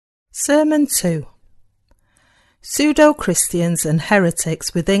Sermon 2. Pseudo-Christians and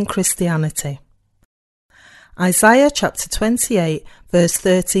Heretics within Christianity. Isaiah chapter 28 verse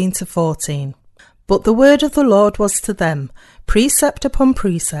 13 to 14. But the word of the Lord was to them, precept upon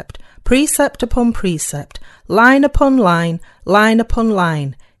precept, precept upon precept, line upon line, line upon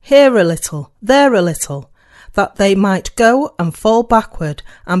line, here a little, there a little, that they might go and fall backward,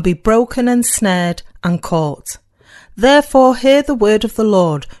 and be broken and snared and caught. Therefore hear the word of the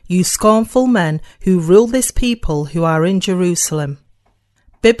Lord, you scornful men who rule this people who are in Jerusalem.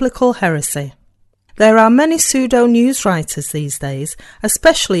 Biblical heresy. There are many pseudo-newswriters these days,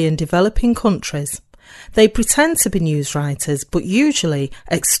 especially in developing countries. They pretend to be newswriters, but usually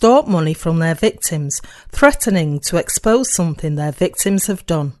extort money from their victims, threatening to expose something their victims have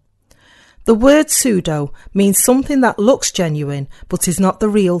done. The word pseudo means something that looks genuine, but is not the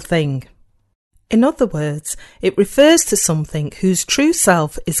real thing. In other words, it refers to something whose true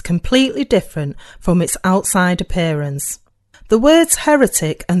self is completely different from its outside appearance. The words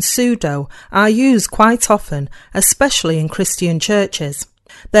heretic and pseudo are used quite often, especially in Christian churches.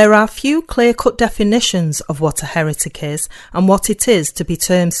 There are few clear-cut definitions of what a heretic is and what it is to be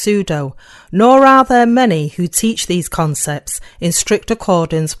termed pseudo, nor are there many who teach these concepts in strict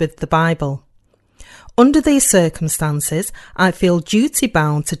accordance with the Bible. Under these circumstances, I feel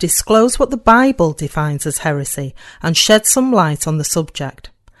duty-bound to disclose what the Bible defines as heresy and shed some light on the subject.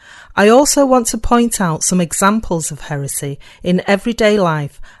 I also want to point out some examples of heresy in everyday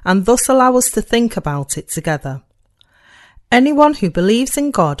life and thus allow us to think about it together. Anyone who believes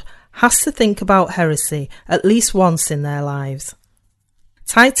in God has to think about heresy at least once in their lives.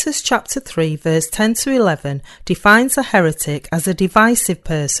 Titus chapter 3 verse 10 to 11 defines a heretic as a divisive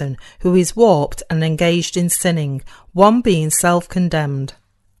person who is warped and engaged in sinning, one being self-condemned.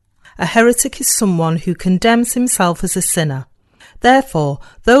 A heretic is someone who condemns himself as a sinner. Therefore,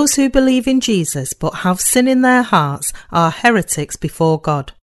 those who believe in Jesus but have sin in their hearts are heretics before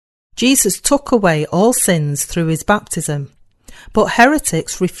God. Jesus took away all sins through his baptism. But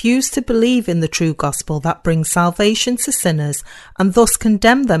heretics refuse to believe in the true gospel that brings salvation to sinners and thus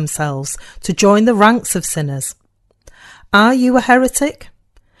condemn themselves to join the ranks of sinners. Are you a heretic?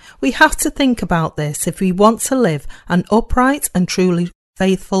 We have to think about this if we want to live an upright and truly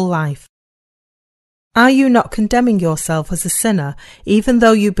faithful life. Are you not condemning yourself as a sinner even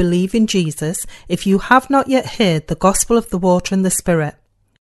though you believe in Jesus if you have not yet heard the gospel of the water and the Spirit?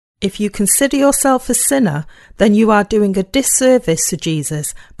 If you consider yourself a sinner, then you are doing a disservice to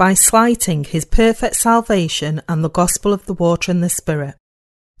Jesus by slighting his perfect salvation and the gospel of the water and the Spirit.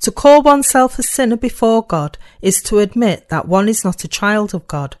 To call oneself a sinner before God is to admit that one is not a child of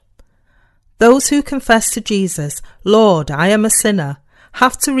God. Those who confess to Jesus, "Lord, I am a sinner,"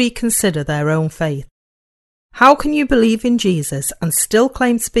 have to reconsider their own faith. How can you believe in Jesus and still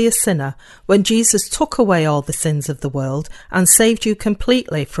claim to be a sinner when Jesus took away all the sins of the world and saved you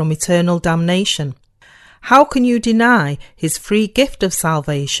completely from eternal damnation? How can you deny his free gift of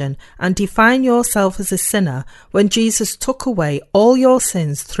salvation and define yourself as a sinner when Jesus took away all your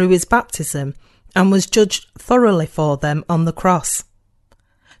sins through his baptism and was judged thoroughly for them on the cross?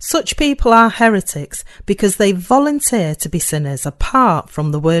 Such people are heretics because they volunteer to be sinners apart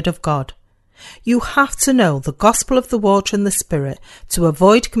from the word of God. You have to know the gospel of the water and the Spirit to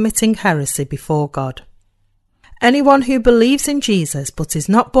avoid committing heresy before God. Anyone who believes in Jesus but is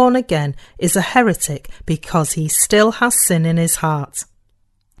not born again is a heretic because he still has sin in his heart.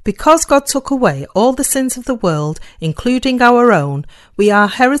 Because God took away all the sins of the world, including our own, we are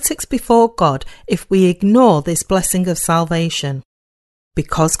heretics before God if we ignore this blessing of salvation.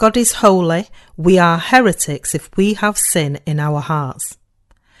 Because God is holy, we are heretics if we have sin in our hearts.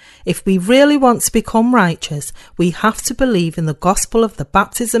 If we really want to become righteous, we have to believe in the gospel of the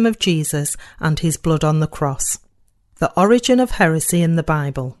baptism of Jesus and his blood on the cross. The origin of heresy in the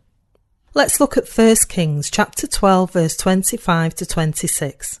Bible. Let's look at 1 Kings chapter 12 verse 25 to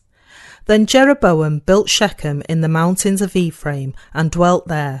 26. Then Jeroboam built Shechem in the mountains of Ephraim and dwelt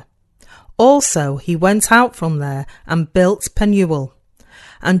there. Also he went out from there and built Penuel.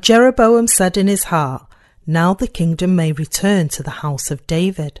 And Jeroboam said in his heart, "Now the kingdom may return to the house of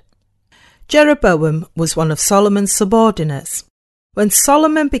David." Jeroboam was one of Solomon's subordinates. When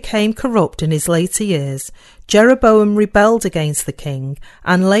Solomon became corrupt in his later years, Jeroboam rebelled against the king,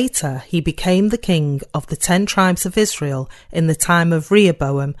 and later he became the king of the 10 tribes of Israel in the time of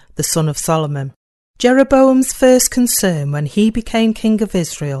Rehoboam, the son of Solomon. Jeroboam's first concern when he became king of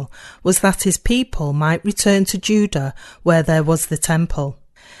Israel was that his people might return to Judah, where there was the temple.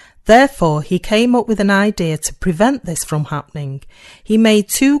 Therefore he came up with an idea to prevent this from happening. He made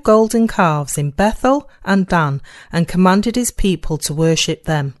 2 golden calves in Bethel and Dan and commanded his people to worship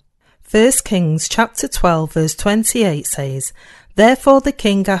them. 1 Kings chapter 12 verse 28 says, "Therefore the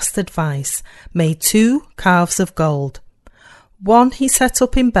king asked advice, made 2 calves of gold. One he set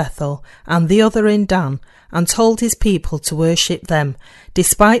up in Bethel and the other in Dan, and told his people to worship them,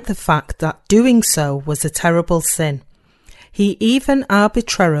 despite the fact that doing so was a terrible sin. He even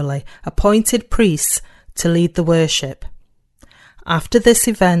arbitrarily appointed priests to lead the worship." After this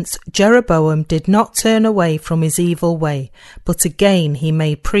event, Jeroboam did not turn away from his evil way, but again he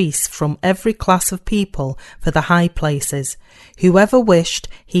made priests from every class of people for the high places. Whoever wished,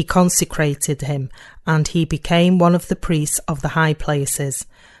 he consecrated him, and he became one of the priests of the high places.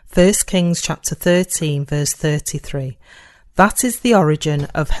 1 Kings chapter 13 verse 33. That is the origin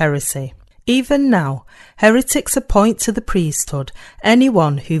of heresy. Even now, heretics appoint to the priesthood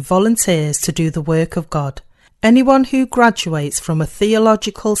anyone who volunteers to do the work of God. Anyone who graduates from a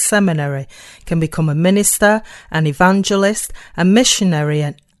theological seminary can become a minister, an evangelist, a missionary,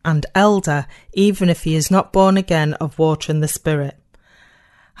 and elder, even if he is not born again of water and the Spirit.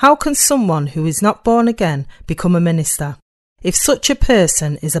 How can someone who is not born again become a minister? If such a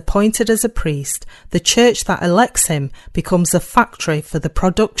person is appointed as a priest, the church that elects him becomes a factory for the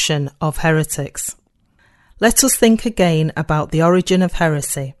production of heretics. Let us think again about the origin of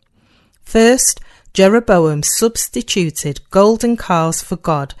heresy. First, Jeroboam substituted golden calves for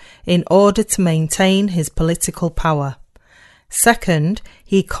God in order to maintain his political power. Second,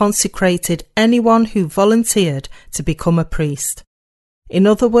 he consecrated anyone who volunteered to become a priest. In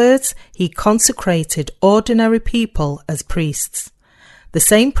other words, he consecrated ordinary people as priests. The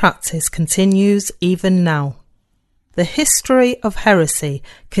same practice continues even now. The history of heresy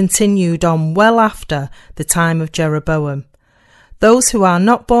continued on well after the time of Jeroboam. Those who are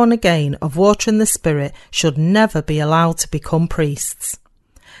not born again of water and the Spirit should never be allowed to become priests.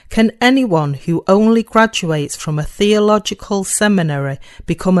 Can anyone who only graduates from a theological seminary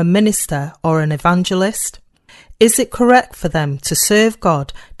become a minister or an evangelist? Is it correct for them to serve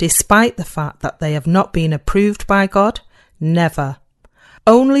God despite the fact that they have not been approved by God? Never.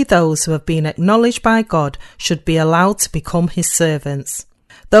 Only those who have been acknowledged by God should be allowed to become his servants.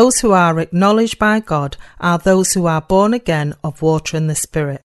 Those who are acknowledged by God are those who are born again of water and the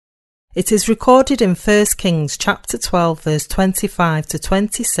Spirit. It is recorded in 1 Kings chapter 12 verse 25 to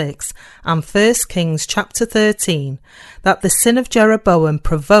 26 and 1 Kings chapter 13 that the sin of Jeroboam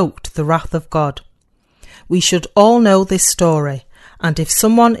provoked the wrath of God. We should all know this story, and if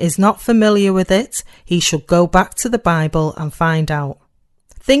someone is not familiar with it, he should go back to the Bible and find out.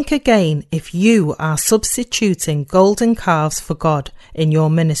 Think again if you are substituting golden calves for God in your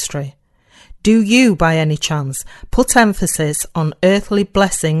ministry. Do you, by any chance, put emphasis on earthly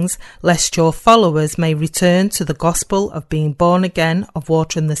blessings lest your followers may return to the gospel of being born again of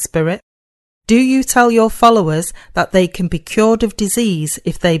water and the Spirit? Do you tell your followers that they can be cured of disease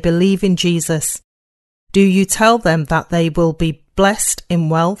if they believe in Jesus? Do you tell them that they will be blessed in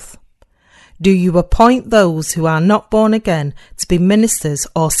wealth? Do you appoint those who are not born again to be ministers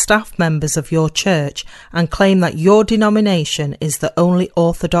or staff members of your church and claim that your denomination is the only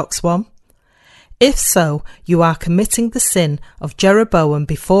orthodox one? If so, you are committing the sin of Jeroboam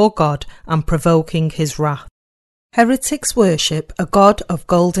before God and provoking his wrath. Heretics worship a god of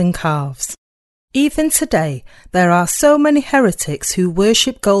golden calves. Even today, there are so many heretics who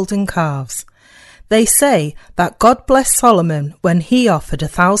worship golden calves. They say that God blessed Solomon when he offered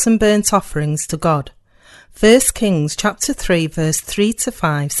 1,000 burnt offerings to God. 1 Kings chapter 3 verse 3 to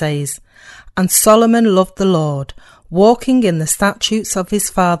 5 says, "And Solomon loved the Lord, walking in the statutes of his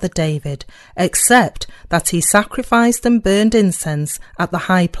father David, except that he sacrificed and burned incense at the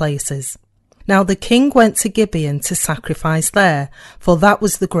high places. Now the king went to Gibeon to sacrifice there, for that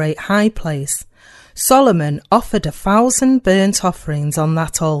was the great high place. Solomon offered 1,000 burnt offerings on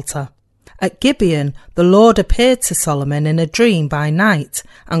that altar. At Gibeon, the Lord appeared to Solomon in a dream by night,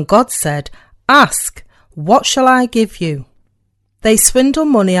 and God said, 'Ask, what shall I give you?' They swindle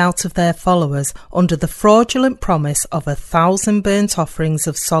money out of their followers under the fraudulent promise of 1,000 burnt offerings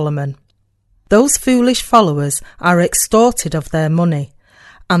of Solomon. Those foolish followers are extorted of their money,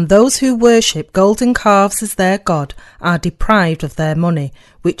 and those who worship golden calves as their god are deprived of their money,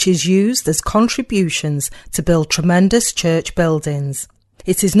 which is used as contributions to build tremendous church buildings.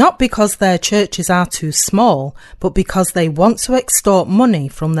 It is not because their churches are too small, but because they want to extort money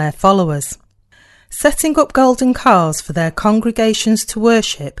from their followers. Setting up golden calves for their congregations to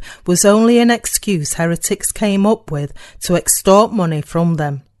worship was only an excuse heretics came up with to extort money from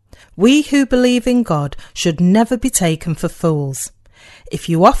them. We who believe in God should never be taken for fools. If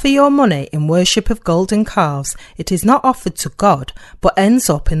you offer your money in worship of golden calves, it is not offered to God, but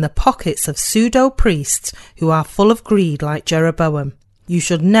ends up in the pockets of pseudo priests who are full of greed like Jeroboam. you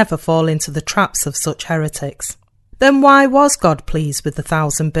should never fall into the traps of such heretics. Then why was God pleased with the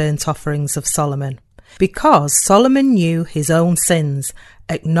 1,000 burnt offerings of Solomon? Because Solomon knew his own sins,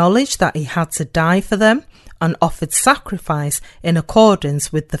 acknowledged that he had to die for them, and offered sacrifice in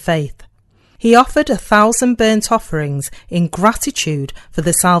accordance with the faith. He offered 1,000 burnt offerings in gratitude for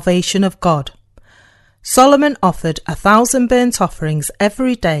the salvation of God. Solomon offered 1,000 burnt offerings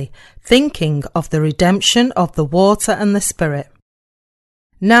every day, thinking of the redemption of the water and the Spirit.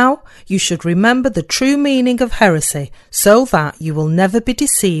 Now you should remember the true meaning of heresy so that you will never be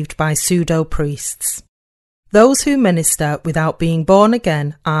deceived by pseudo-priests. Those who minister without being born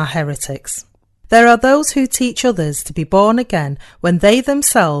again are heretics. There are those who teach others to be born again when they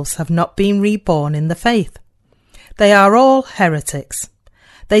themselves have not been reborn in the faith. They are all heretics.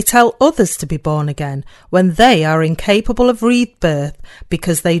 They tell others to be born again when they are incapable of rebirth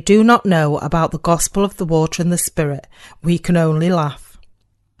because they do not know about the gospel of the water and the Spirit. We can only laugh.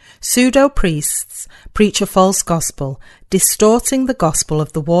 Pseudo-priests preach a false gospel, distorting the gospel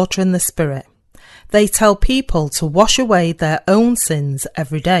of the water and the Spirit. They tell people to wash away their own sins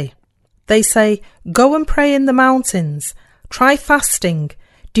every day. They say, go and pray in the mountains, try fasting,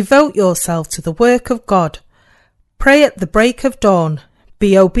 devote yourself to the work of God, pray at the break of dawn,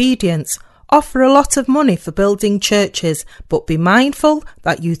 be obedient, offer a lot of money for building churches, but be mindful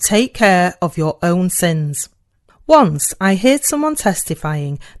that you take care of your own sins. Once I heard someone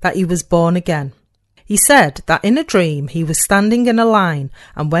testifying that he was born again. He said that in a dream he was standing in a line,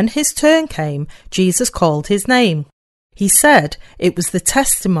 and when his turn came, Jesus called his name. He said it was the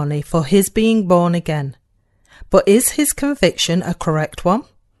testimony for his being born again. But is his conviction a correct one?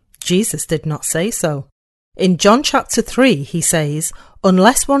 Jesus did not say so. In John chapter 3 he says,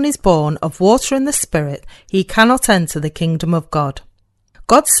 unless one is born of water and the Spirit, he cannot enter the kingdom of God.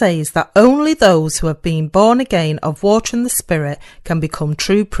 God says that only those who have been born again of water and the Spirit can become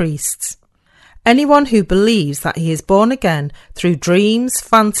true priests. Anyone who believes that he is born again through dreams,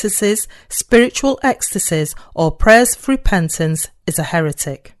 fantasies, spiritual ecstasies, or prayers of repentance is a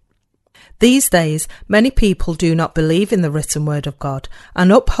heretic. These days, many people do not believe in the written word of God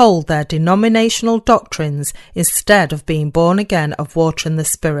and uphold their denominational doctrines instead of being born again of water and the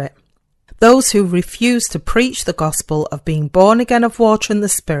Spirit. Those who refuse to preach the gospel of being born again of water and the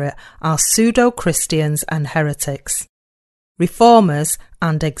Spirit are pseudo-Christians and heretics, reformers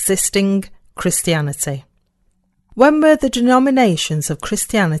and existing Christianity. When were the denominations of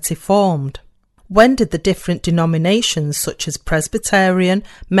Christianity formed? When did the different denominations such as Presbyterian,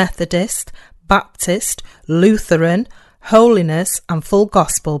 Methodist, Baptist, Lutheran, Holiness and Full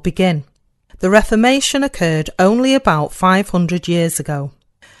Gospel begin? The Reformation occurred only about 500 years ago.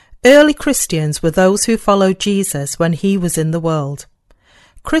 Early Christians were those who followed Jesus when he was in the world.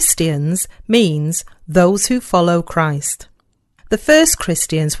 Christians means those who follow Christ. The first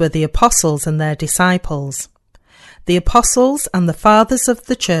Christians were the apostles and their disciples. The apostles and the fathers of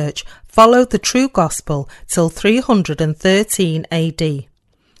the church followed the true gospel till 313 AD.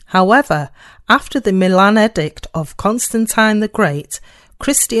 However, after the Milan Edict of Constantine the Great,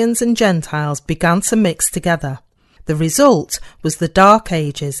 Christians and Gentiles began to mix together. The result was the Dark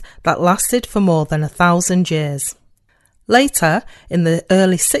Ages that lasted for more than 1,000 years. Later, in the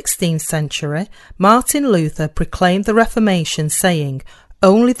early 16th century, Martin Luther proclaimed the Reformation, saying,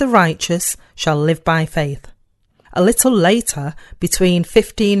 "Only the righteous shall live by faith." A little later, between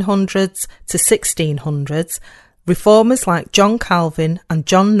 1500s to 1600s, reformers like John Calvin and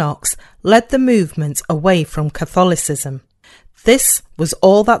John Knox led the movement away from Catholicism. This was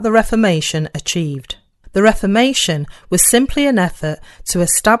all that the Reformation achieved. The Reformation was simply an effort to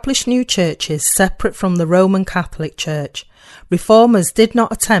establish new churches separate from the Roman Catholic Church. Reformers did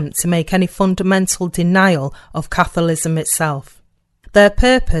not attempt to make any fundamental denial of Catholicism itself. Their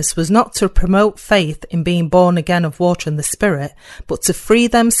purpose was not to promote faith in being born again of water and the Spirit, but to free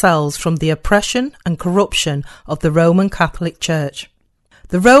themselves from the oppression and corruption of the Roman Catholic Church.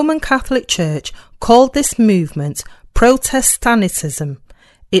 The Roman Catholic Church called this movement Protestantism.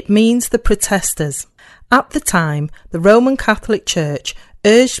 It means the protesters. At the time, the Roman Catholic Church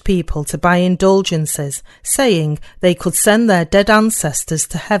urged people to buy indulgences, saying they could send their dead ancestors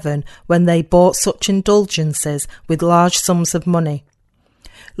to heaven when they bought such indulgences with large sums of money.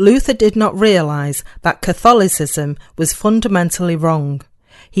 Luther did not realise that Catholicism was fundamentally wrong.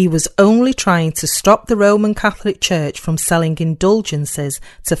 He was only trying to stop the Roman Catholic Church from selling indulgences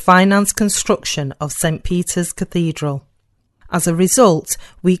to finance construction of St. Peter's Cathedral. As a result,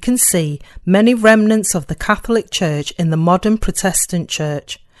 we can see many remnants of the Catholic Church in the modern Protestant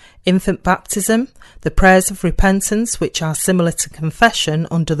Church. Infant baptism, the prayers of repentance, which are similar to confession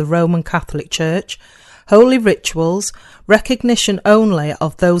under the Roman Catholic Church, holy rituals, recognition only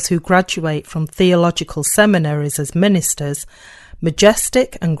of those who graduate from theological seminaries as ministers,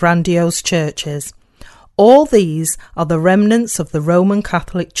 majestic and grandiose churches. All these are the remnants of the Roman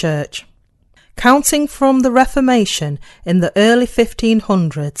Catholic Church. Counting from the Reformation in the early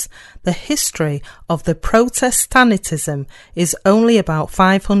 1500s, the history of the Protestantism is only about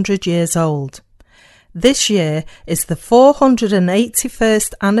 500 years old. This year is the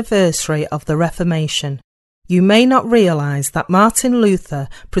 481st anniversary of the Reformation. You may not realise that Martin Luther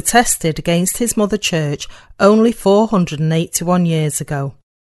protested against his mother church only 481 years ago.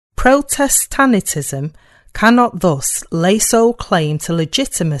 Protestantism cannot thus lay sole claim to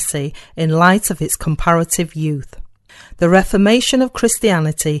legitimacy in light of its comparative youth. The Reformation of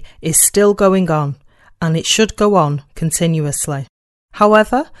Christianity is still going on, and it should go on continuously.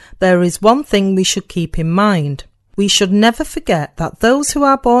 However, there is one thing we should keep in mind. We should never forget that those who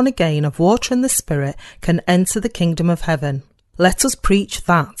are born again of water and the Spirit can enter the kingdom of heaven. Let us preach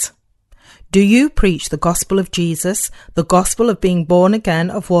that. Do you preach the gospel of Jesus, the gospel of being born again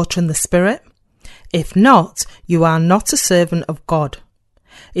of water and the Spirit? If not, you are not a servant of God.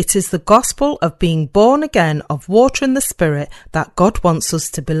 It is the gospel of being born again of water and the Spirit that God wants us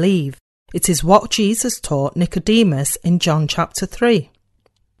to believe. It is what Jesus taught Nicodemus in John chapter 3.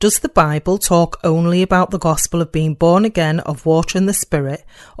 Does the Bible talk only about the gospel of being born again of water and the Spirit,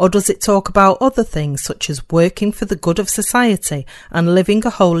 or does it talk about other things such as working for the good of society and living a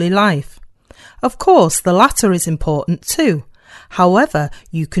holy life? Of course, the latter is important too. However,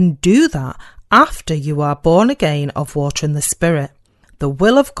 you can do that after you are born again of water and the Spirit. The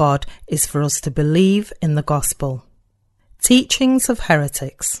will of God is for us to believe in the gospel. Teachings of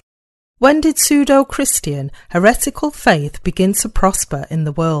heretics. When did pseudo-Christian, heretical faith begin to prosper in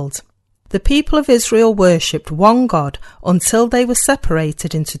the world? The people of Israel worshipped one God until they were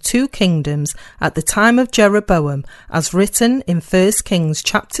separated into two kingdoms at the time of Jeroboam, as written in 1 Kings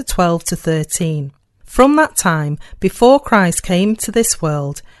chapter 12 to 13. From that time, before Christ came to this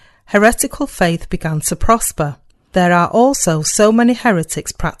world, heretical faith began to prosper. There are also so many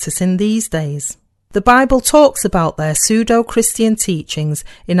heretics practicing these days. The Bible talks about their pseudo-Christian teachings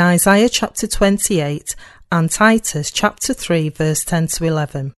in Isaiah chapter 28 and Titus chapter 3 verse 10 to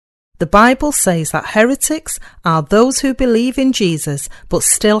 11. The Bible says that heretics are those who believe in Jesus but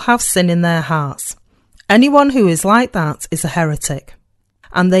still have sin in their hearts. Anyone who is like that is a heretic.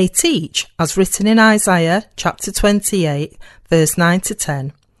 And they teach, as written in Isaiah chapter 28 verse 9 to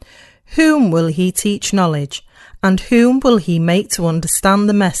 10, "Whom will he teach knowledge? And whom will he make to understand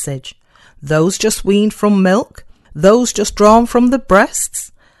the message? Those just weaned from milk? Those just drawn from the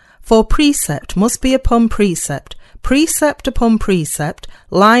breasts? For precept must be upon precept, precept upon precept,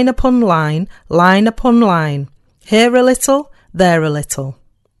 line upon line, line upon line. Here a little, there a little."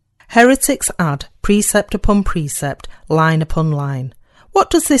 Heretics add precept upon precept, line upon line. What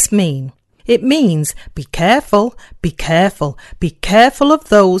does this mean? It means be careful, be careful, be careful of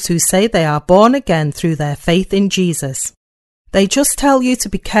those who say they are born again through their faith in Jesus. They just tell you to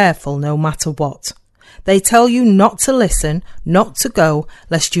be careful no matter what. They tell you not to listen, not to go,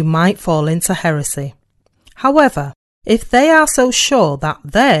 lest you might fall into heresy. However, if they are so sure that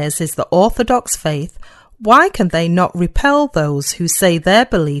theirs is the orthodox faith, why can they not repel those who say their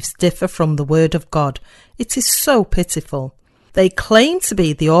beliefs differ from the Word of God? It is so pitiful. They claim to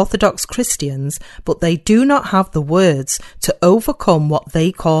be the Orthodox Christians, but they do not have the words to overcome what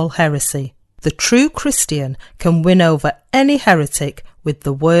they call heresy. The true Christian can win over any heretic with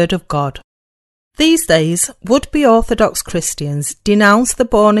the Word of God. These days, would-be Orthodox Christians denounce the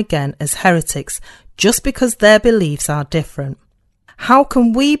born-again as heretics just because their beliefs are different. How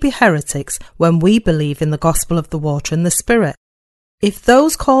can we be heretics when we believe in the gospel of the water and the Spirit? If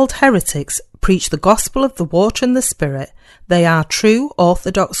those called heretics preach the gospel of the water and the Spirit, they are true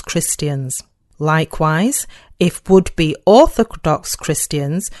Orthodox Christians. Likewise, if would-be Orthodox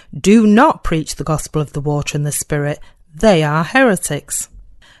Christians do not preach the gospel of the water and the Spirit, they are heretics.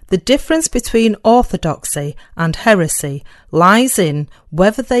 The difference between orthodoxy and heresy lies in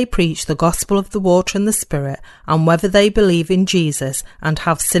whether they preach the gospel of the water and the Spirit and whether they believe in Jesus and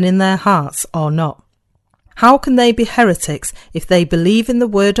have sin in their hearts or not. How can they be heretics if they believe in the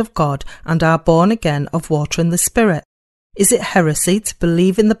Word of God and are born again of water and the Spirit? Is it heresy to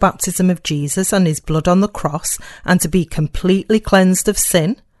believe in the baptism of Jesus and his blood on the cross and to be completely cleansed of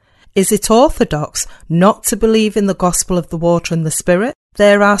sin? Is it orthodox not to believe in the gospel of the water and the Spirit?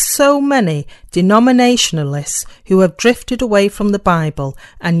 There are so many denominationalists who have drifted away from the Bible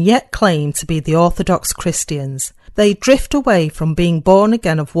and yet claim to be the Orthodox Christians. They drift away from being born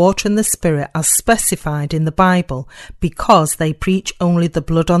again of water and the Spirit as specified in the Bible because they preach only the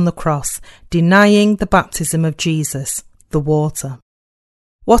blood on the cross, denying the baptism of Jesus, the water.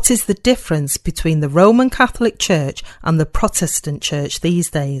 What is the difference between the Roman Catholic Church and the Protestant Church these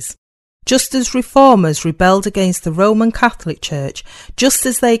days? Just as reformers rebelled against the Roman Catholic Church, just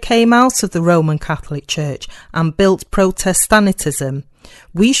as they came out of the Roman Catholic Church and built Protestantism,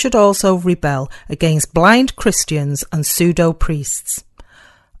 we should also rebel against blind Christians and pseudo-priests.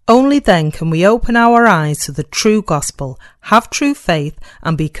 Only then can we open our eyes to the true gospel, have true faith,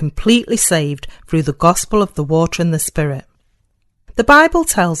 and be completely saved through the gospel of the water and the Spirit. The Bible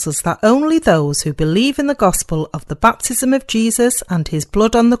tells us that only those who believe in the gospel of the baptism of Jesus and his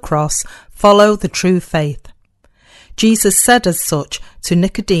blood on the cross follow the true faith. Jesus said as such to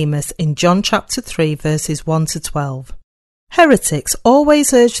Nicodemus in John chapter 3 verses 1 to 12. Heretics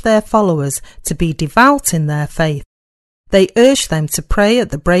always urge their followers to be devout in their faith. They urge them to pray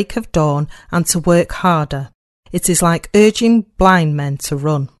at the break of dawn and to work harder. It is like urging blind men to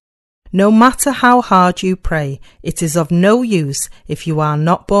run. No matter how hard you pray, it is of no use if you are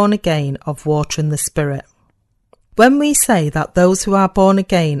not born again of water and the Spirit. When we say that those who are born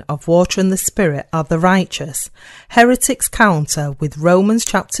again of water and the Spirit are the righteous, heretics counter with Romans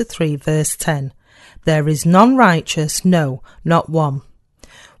chapter 3 verse 10. There is none righteous, no, not one.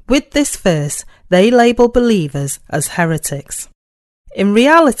 With this verse, they label believers as heretics. In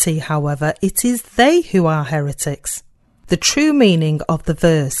reality, however, it is they who are heretics. The true meaning of the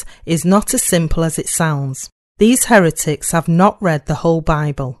verse is not as simple as it sounds. These heretics have not read the whole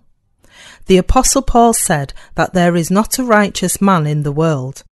Bible. The Apostle Paul said that there is not a righteous man in the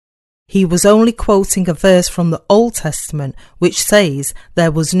world. He was only quoting a verse from the Old Testament which says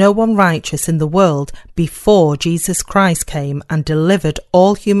there was no one righteous in the world before Jesus Christ came and delivered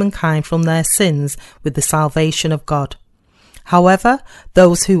all humankind from their sins with the salvation of God. However,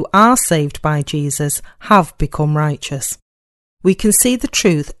 those who are saved by Jesus have become righteous. We can see the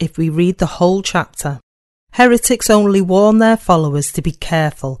truth if we read the whole chapter. Heretics only warn their followers to be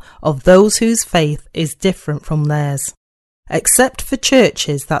careful of those whose faith is different from theirs. Except for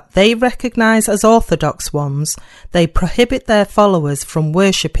churches that they recognise as orthodox ones, they prohibit their followers from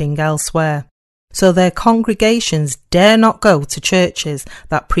worshipping elsewhere. So their congregations dare not go to churches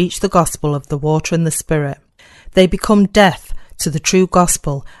that preach the gospel of the water and the Spirit. They become deaf to the true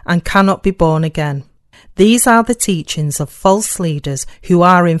gospel and cannot be born again. These are the teachings of false leaders who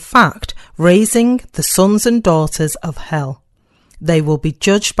are in fact raising the sons and daughters of hell. They will be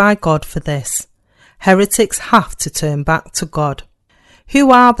judged by God for this. Heretics have to turn back to God.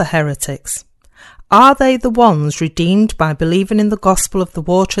 Who are the heretics? Are they the ones redeemed by believing in the gospel of the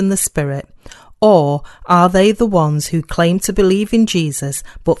water and the Spirit, or are they the ones who claim to believe in Jesus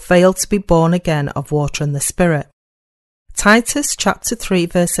but fail to be born again of water and the Spirit? Titus chapter 3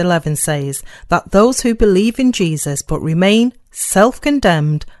 verse 11 says that those who believe in Jesus but remain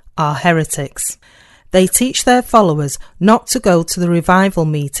self-condemned are heretics. They teach their followers not to go to the revival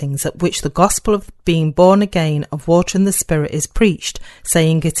meetings at which the gospel of being born again of water and the Spirit is preached,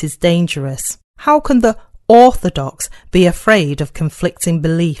 saying it is dangerous. How can the orthodox be afraid of conflicting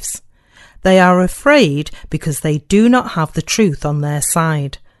beliefs? They are afraid because they do not have the truth on their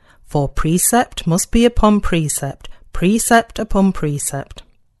side. For precept must be upon precept, precept upon precept.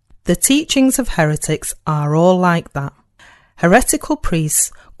 The teachings of heretics are all like that. Heretical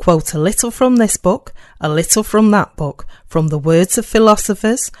priests quote a little from this book, a little from that book, from the words of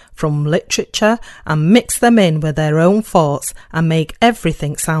philosophers, from literature, and mix them in with their own thoughts and make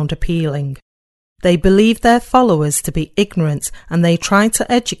everything sound appealing. They believe their followers to be ignorant and they try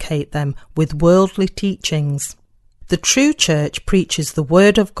to educate them with worldly teachings. The true church preaches the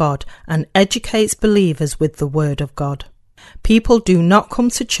Word of God and educates believers with the Word of God. People do not come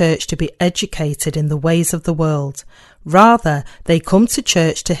to church to be educated in the ways of the world. Rather, they come to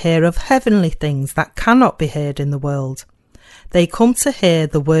church to hear of heavenly things that cannot be heard in the world. They come to hear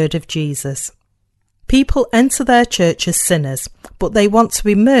the word of Jesus. People enter their church as sinners, but they want to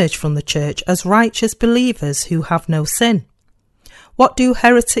emerge from the church as righteous believers who have no sin. What do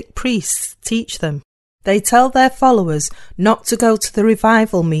heretic priests teach them? They tell their followers not to go to the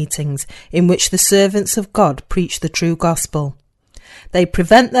revival meetings in which the servants of God preach the true gospel. They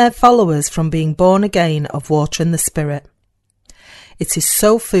prevent their followers from being born again of water and the Spirit. It is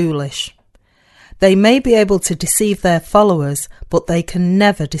so foolish. They may be able to deceive their followers, but they can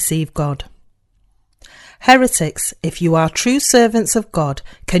never deceive God. Heretics, if you are true servants of God,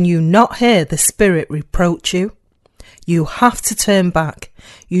 can you not hear the Spirit reproach you? You have to turn back.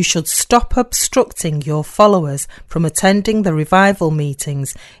 You should stop obstructing your followers from attending the revival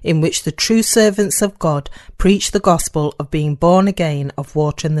meetings in which the true servants of God preach the gospel of being born again of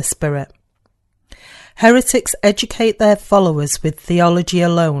water and the Spirit. Heretics educate their followers with theology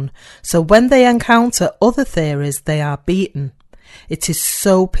alone, so when they encounter other theories, they are beaten. It is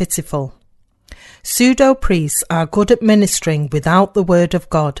so pitiful. Pseudo priests are good at ministering without the word of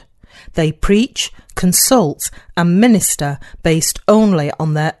God. They preach, consult, and minister based only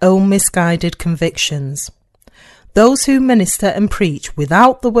on their own misguided convictions. Those who minister and preach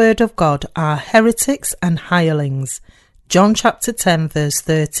without the word of God are heretics and hirelings. John chapter 10 verse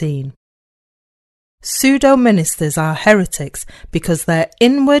 13. Pseudo ministers are heretics because their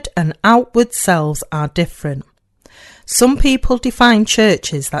inward and outward selves are different. Some people define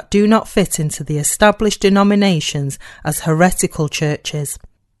churches that do not fit into the established denominations as heretical churches.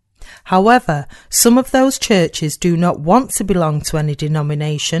 However, some of those churches do not want to belong to any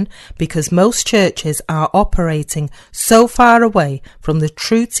denomination because most churches are operating so far away from the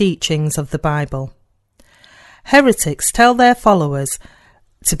true teachings of the Bible. Heretics tell their followers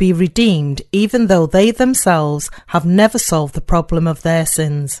to be redeemed even though they themselves have never solved the problem of their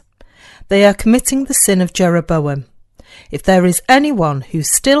sins. They are committing the sin of Jeroboam. If there is anyone who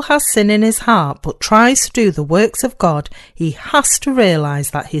still has sin in his heart but tries to do the works of God, he has to realise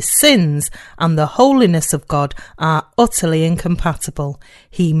that his sins and the holiness of God are utterly incompatible.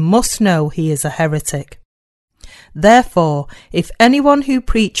 He must know he is a heretic. Therefore, if anyone who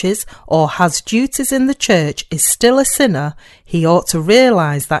preaches or has duties in the church is still a sinner, he ought to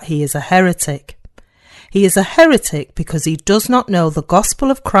realise that he is a heretic. He is a heretic because he does not know the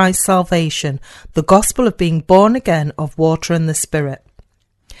gospel of Christ's salvation, the gospel of being born again of water and the Spirit.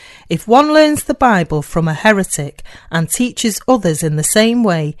 If one learns the Bible from a heretic and teaches others in the same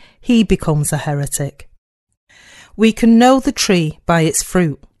way, he becomes a heretic. We can know the tree by its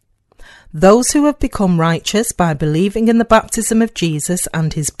fruit. Those who have become righteous by believing in the baptism of Jesus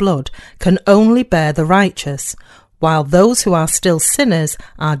and his blood can only bear the righteous, while those who are still sinners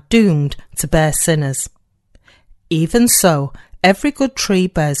are doomed to bear sinners. Even so, every good tree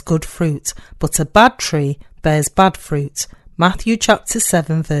bears good fruit, but a bad tree bears bad fruit. Matthew chapter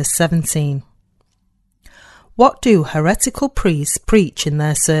 7 verse 17. What do heretical priests preach in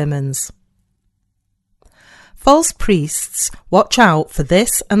their sermons? False priests watch out for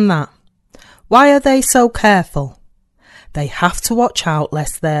this and that. Why are they so careful? They have to watch out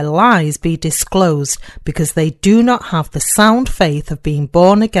lest their lies be disclosed because they do not have the sound faith of being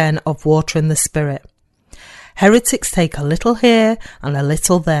born again of water and the Spirit. Heretics take a little here and a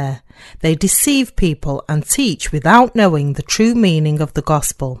little there. They deceive people and teach without knowing the true meaning of the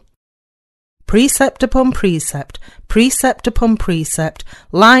gospel. Precept upon precept, precept upon precept,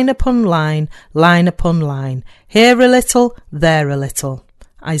 line upon line, line upon line, here a little, there a little.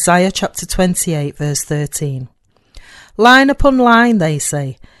 Isaiah chapter 28 verse 13. Line upon line, they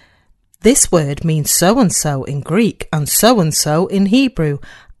say. This word means so and so in Greek and so in Hebrew,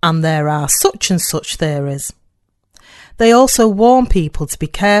 and there are such and such theories. They also warn people to be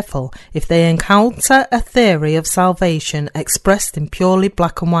careful if they encounter a theory of salvation expressed in purely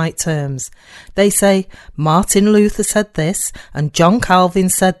black and white terms. They say, Martin Luther said this and John Calvin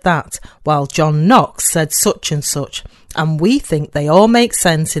said that, while John Knox said such and such, and we think they all make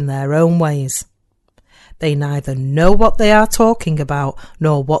sense in their own ways. They neither know what they are talking about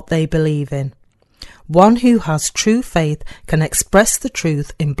nor what they believe in. One who has true faith can express the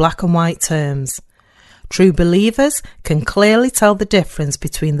truth in black and white terms. True believers can clearly tell the difference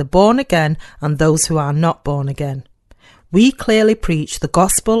between the born again and those who are not born again. We clearly preach the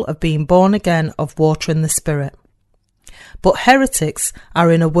gospel of being born again of water and the Spirit. But heretics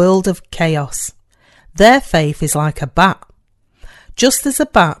are in a world of chaos. Their faith is like a bat. Just as a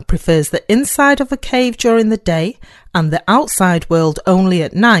bat prefers the inside of a cave during the day and the outside world only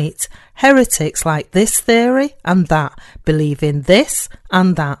at night, heretics like this theory and that, believe in this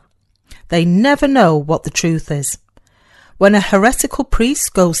and that. They never know what the truth is. When a heretical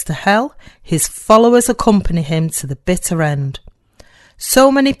priest goes to hell, his followers accompany him to the bitter end. So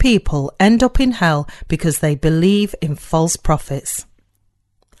many people end up in hell because they believe in false prophets.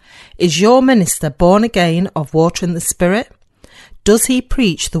 Is your minister born again of water and the Spirit? Does he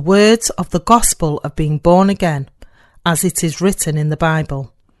preach the words of the gospel of being born again, as it is written in the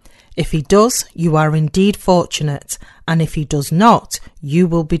Bible? If he does, you are indeed fortunate, and if he does not, you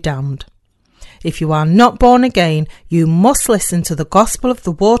will be damned. If you are not born again, you must listen to the gospel of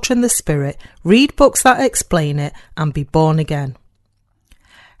the water and the Spirit, read books that explain it, and be born again.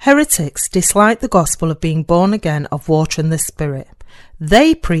 Heretics dislike the gospel of being born again of water and the Spirit.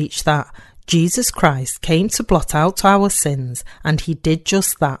 They preach that Jesus Christ came to blot out our sins, and he did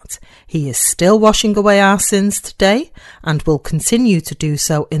just that. He is still washing away our sins today and will continue to do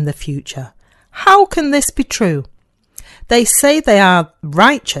so in the future. How can this be true? They say they are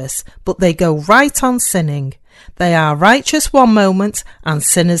righteous, but they go right on sinning. They are righteous one moment and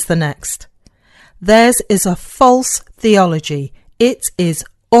sinners the next. Theirs is a false theology. It is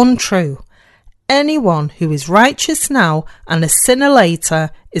untrue. Anyone who is righteous now and a sinner later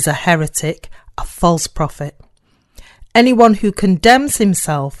is a heretic, a false prophet. Anyone who condemns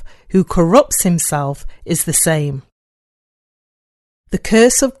himself, who corrupts himself, is the same. The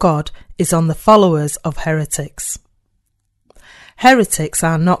curse of God is on the followers of heretics. Heretics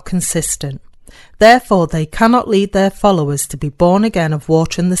are not consistent. Therefore, they cannot lead their followers to be born again of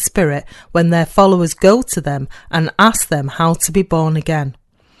water and the Spirit when their followers go to them and ask them how to be born again.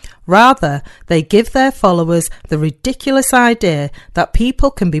 Rather, they give their followers the ridiculous idea that people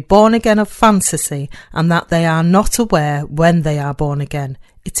can be born again of fantasy and that they are not aware when they are born again.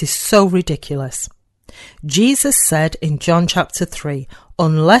 It is so ridiculous. Jesus said in John chapter 3,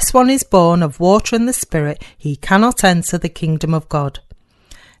 "Unless one is born of water and the Spirit, he cannot enter the kingdom of God."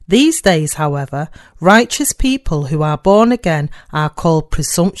 These days, however, righteous people who are born again are called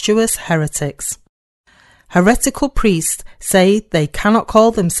presumptuous heretics. Heretical priests say they cannot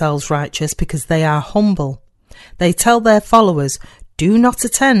call themselves righteous because they are humble. They tell their followers, do not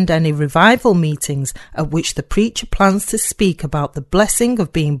attend any revival meetings at which the preacher plans to speak about the blessing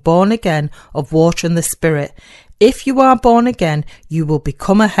of being born again of water and the Spirit. If you are born again, you will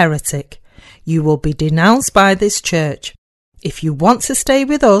become a heretic. You will be denounced by this church. If you want to stay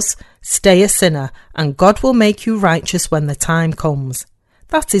with us, stay a sinner, and God will make you righteous when the time comes.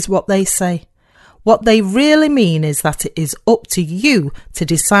 That is what they say. What they really mean is that it is up to you to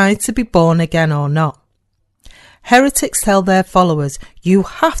decide to be born again or not. Heretics tell their followers, you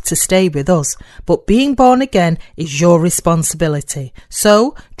have to stay with us, but being born again is your responsibility.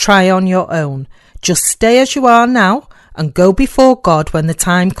 So try on your own. Just stay as you are now and go before God when the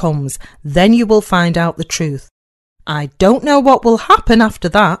time comes. Then you will find out the truth. I don't know what will happen after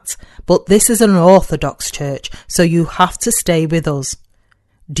that, but this is an Orthodox church, so you have to stay with us.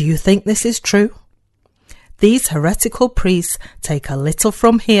 Do you think this is true? These heretical priests take a little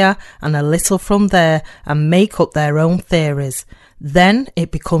from here and a little from there and make up their own theories. Then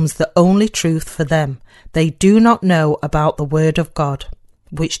it becomes the only truth for them. They do not know about the Word of God,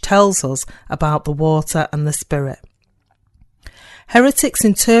 which tells us about the water and the Spirit. Heretics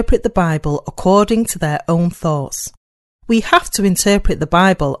interpret the Bible according to their own thoughts. We have to interpret the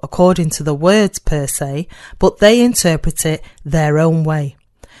Bible according to the words per se, but they interpret it their own way.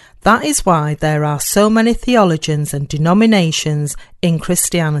 That is why there are so many theologians and denominations in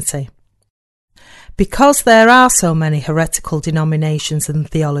Christianity. Because there are so many heretical denominations and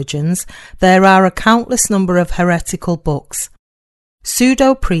theologians, there are a countless number of heretical books.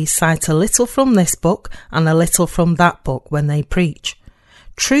 Pseudo priests cite a little from this book and a little from that book when they preach.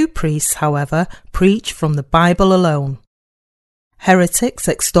 True priests, however, preach from the Bible alone. Heretics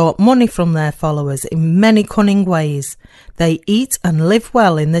extort money from their followers in many cunning ways. They eat and live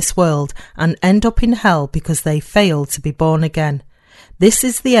well in this world and end up in hell because they fail to be born again. This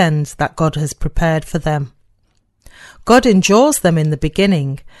is the end that God has prepared for them. God endures them in the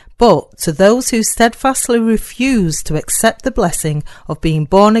beginning, but to those who steadfastly refuse to accept the blessing of being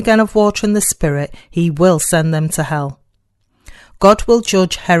born again of water and the Spirit, he will send them to hell. God will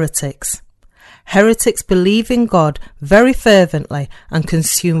judge heretics. Heretics believe in God very fervently and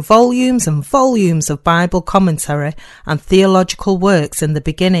consume volumes and volumes of Bible commentary and theological works in the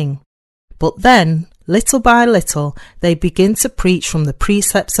beginning. But then, little by little, they begin to preach from the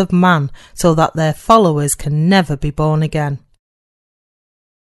precepts of man so that their followers can never be born again.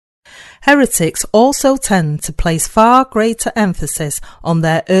 Heretics also tend to place far greater emphasis on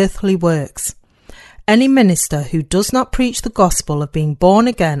their earthly works. Any minister who does not preach the gospel of being born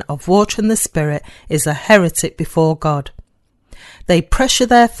again of water and the Spirit is a heretic before God. They pressure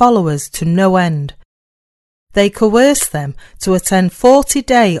their followers to no end. They coerce them to attend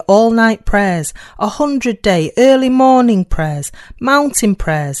 40-day all-night prayers, 100-day early morning prayers, mountain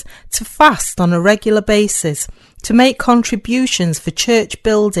prayers, to fast on a regular basis, to make contributions for church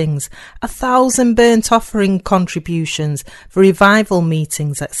buildings, 1,000 burnt offering contributions for revival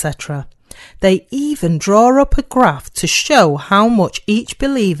meetings, etc. They even draw up a graph to show how much each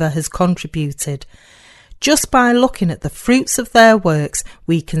believer has contributed. Just by looking at the fruits of their works,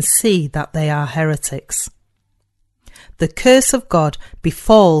 we can see that they are heretics. The curse of God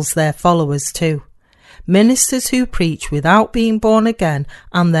befalls their followers too. Ministers who preach without being born again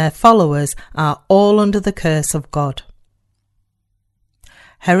and their followers are all under the curse of God.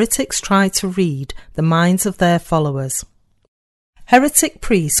 Heretics try to read the minds of their followers. Heretic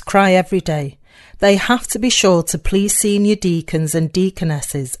priests cry every day. They have to be sure to please senior deacons and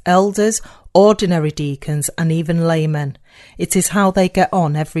deaconesses, elders, ordinary deacons, and even laymen. It is how they get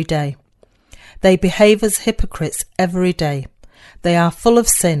on every day. They behave as hypocrites every day. They are full of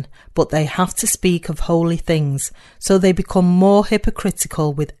sin, but they have to speak of holy things, so they become more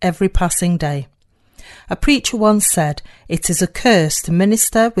hypocritical with every passing day. A preacher once said, "It is a curse to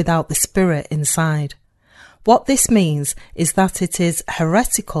minister without the Spirit inside." What this means is that it is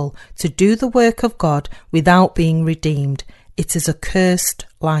heretical to do the work of God without being redeemed. It is a cursed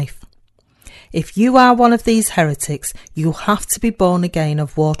life. If you are one of these heretics, you have to be born again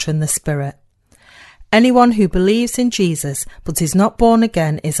of water and the Spirit. Anyone who believes in Jesus but is not born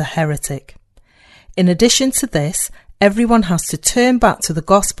again is a heretic. In addition to this, everyone has to turn back to the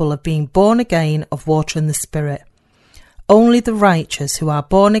gospel of being born again of water and the Spirit. Only the righteous who are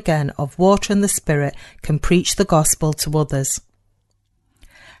born again of water and the Spirit can preach the gospel to others.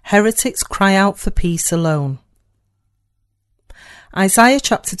 Heretics cry out for peace alone. Isaiah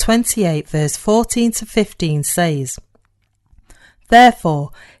chapter 28 verse 14 to 15 says,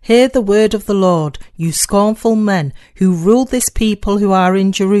 "Therefore, hear the word of the Lord, you scornful men who rule this people who are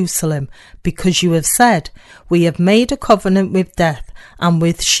in Jerusalem, because you have said, we have made a covenant with death, and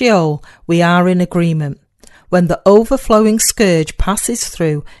with Sheol we are in agreement. When the overflowing scourge passes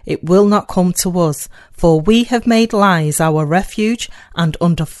through, it will not come to us, for we have made lies our refuge, and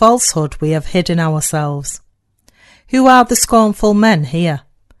under falsehood we have hidden ourselves." Who are the scornful men here?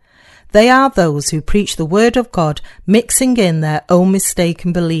 They are those who preach the word of God, mixing in their own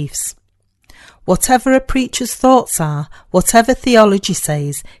mistaken beliefs. Whatever a preacher's thoughts are, whatever theology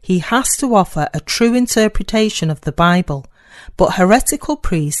says, he has to offer a true interpretation of the Bible. But heretical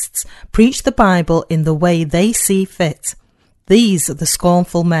priests preach the Bible in the way they see fit. These are the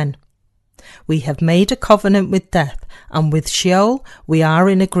scornful men. We have made a covenant with death, and with Sheol we are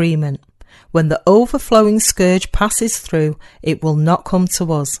in agreement. When the overflowing scourge passes through, it will not come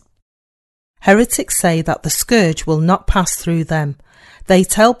to us. Heretics say that the scourge will not pass through them. They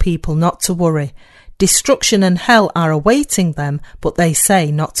tell people not to worry. Destruction and hell are awaiting them, but they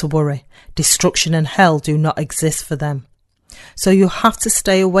say not to worry. Destruction and hell do not exist for them. So you have to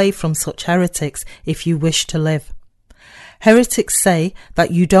stay away from such heretics if you wish to live. Heretics say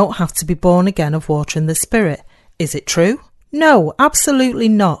that you don't have to be born again of water and the Spirit. Is it true? No, absolutely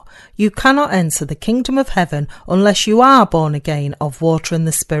not. You cannot enter the kingdom of heaven unless you are born again of water and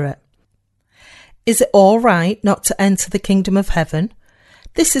the Spirit. Is it all right not to enter the kingdom of heaven?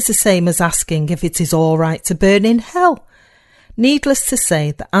 This is the same as asking if it is all right to burn in hell. Needless to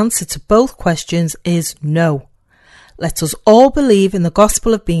say, the answer to both questions is no. Let us all believe in the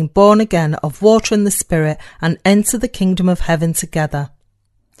gospel of being born again of water and the Spirit and enter the kingdom of heaven together.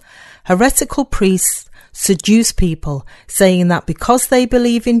 Heretical priests seduce people, saying that because they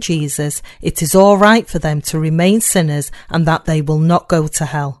believe in Jesus, it is all right for them to remain sinners and that they will not go to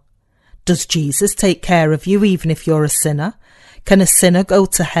hell. Does Jesus take care of you even if you're a sinner? Can a sinner go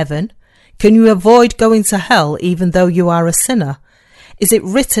to heaven? Can you avoid going to hell even though you are a sinner? Is it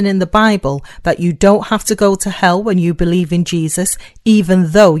written in the Bible that you don't have to go to hell when you believe in Jesus, even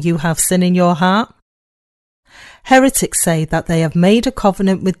though you have sin in your heart? Heretics say that they have made a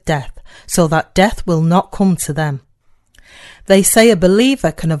covenant with death, so that death will not come to them. They say a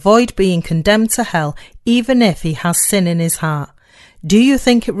believer can avoid being condemned to hell even if he has sin in his heart. Do you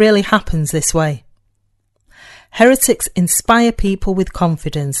think it really happens this way? Heretics inspire people with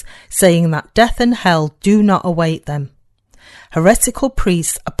confidence, saying that death and hell do not await them. Heretical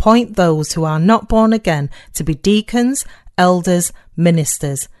priests appoint those who are not born again to be deacons, elders,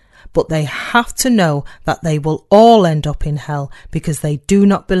 ministers, but they have to know that they will all end up in hell because they do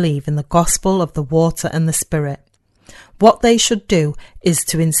not believe in the gospel of the water and the Spirit. What they should do is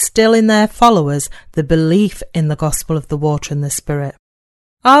to instill in their followers the belief in the gospel of the water and the Spirit.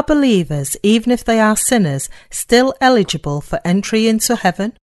 Are believers, even if they are sinners, still eligible for entry into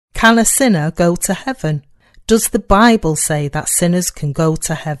heaven? Can a sinner go to heaven? Does the Bible say that sinners can go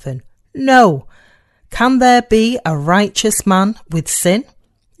to heaven? No. Can there be a righteous man with sin?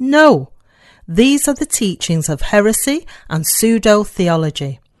 No. These are the teachings of heresy and pseudo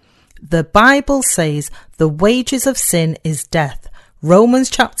theology. The Bible says the wages of sin is death. Romans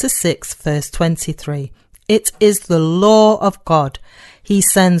chapter 6 verse 23. It is the law of God. He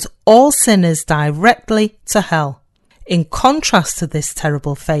sends all sinners directly to hell. In contrast to this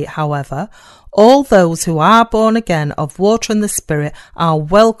terrible fate, however, all those who are born again of water and the Spirit are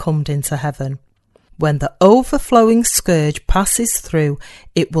welcomed into heaven. when the overflowing scourge passes through,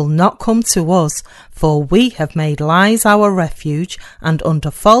 it will not come to us, for we have made lies our refuge, and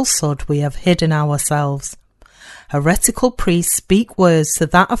under falsehood we have hidden ourselves. Heretical priests speak words to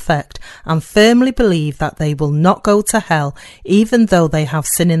that effect and firmly believe that they will not go to hell even though they have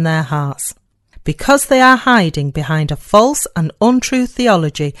sin in their hearts. Because they are hiding behind a false and untrue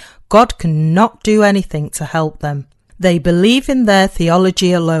theology, God cannot do anything to help them. They believe in their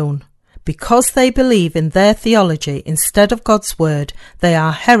theology alone. Because they believe in their theology instead of God's word, they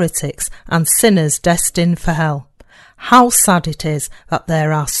are heretics and sinners destined for hell. How sad it is that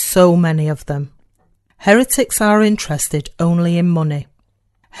there are so many of them. Heretics are interested only in money.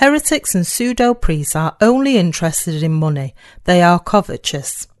 Heretics and pseudo-priests are only interested in money. They are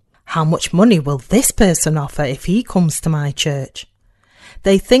covetous. How much money will this person offer if he comes to my church?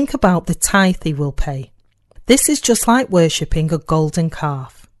 They think about the tithe he will pay. This is just like worshipping a golden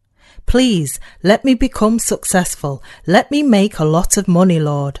calf. Please, let me become successful. Let me make a lot of money,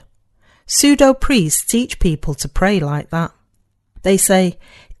 Lord. Pseudo-priests teach people to pray like that. They say,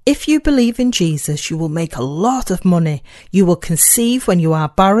 if you believe in Jesus, you will make a lot of money. You will conceive when you are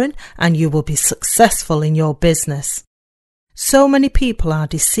barren, and you will be successful in your business. So many people are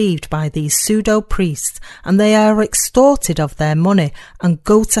deceived by these pseudo-priests, and they are extorted of their money and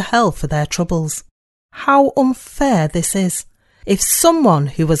go to hell for their troubles. How unfair this is! If someone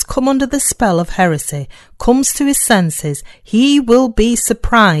who has come under the spell of heresy comes to his senses, he will be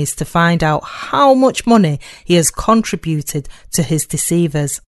surprised to find out how much money he has contributed to his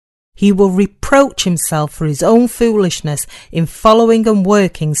deceivers. He will reproach himself for his own foolishness in following and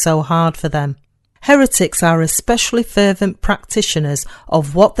working so hard for them. Heretics are especially fervent practitioners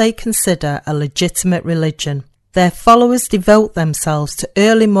of what they consider a legitimate religion. Their followers devote themselves to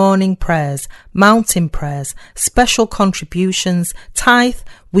early morning prayers, mountain prayers, special contributions, tithe,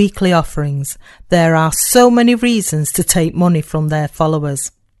 weekly offerings. There are so many reasons to take money from their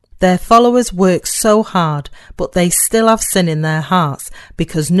followers. Their followers work so hard, but they still have sin in their hearts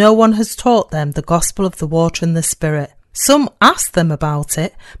because no one has taught them the gospel of the water and the Spirit. Some ask them about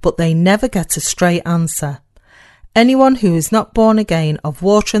it, but they never get a straight answer. Anyone who is not born again of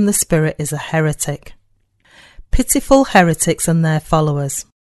water and the Spirit is a heretic. Pitiful heretics and their followers.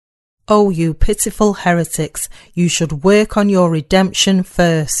 Oh, you pitiful heretics, you should work on your redemption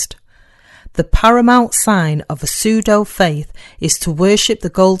first. The paramount sign of a pseudo-faith is to worship the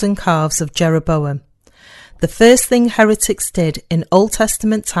golden calves of Jeroboam. The first thing heretics did in Old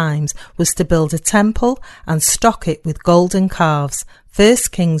Testament times was to build a temple and stock it with golden calves. 1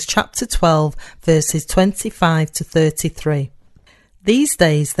 Kings chapter 12 verses 25 to 33. These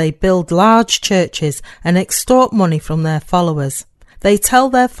days they build large churches and extort money from their followers. They tell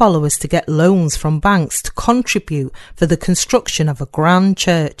their followers to get loans from banks to contribute for the construction of a grand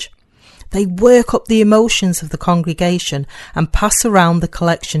church. They work up the emotions of the congregation and pass around the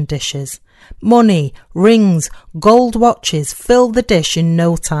collection dishes. Money, rings, gold watches fill the dish in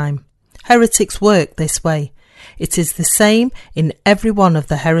no time. Heretics work this way. It is the same in every one of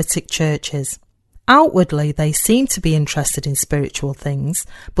the heretic churches. Outwardly, they seem to be interested in spiritual things,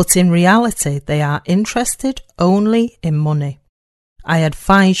 but in reality, they are interested only in money. I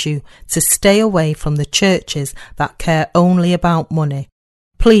advise you to stay away from the churches that care only about money.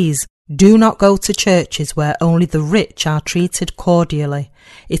 Please, do not go to churches where only the rich are treated cordially.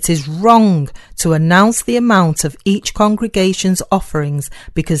 It is wrong to announce the amount of each congregation's offerings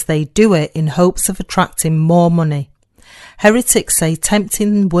because they do it in hopes of attracting more money. Heretics say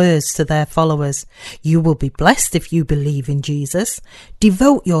tempting words to their followers. You will be blessed if you believe in Jesus.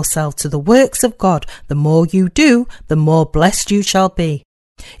 Devote yourself to the works of God. The more you do, the more blessed you shall be.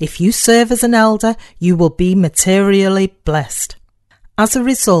 If you serve as an elder, you will be materially blessed. As a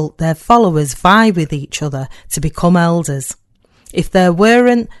result, their followers vie with each other to become elders. If there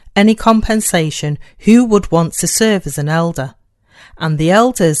weren't any compensation, who would want to serve as an elder? And the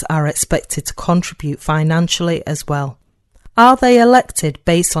elders are expected to contribute financially as well. Are they elected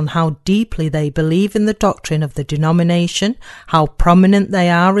based on how deeply they believe in the doctrine of the denomination, how prominent they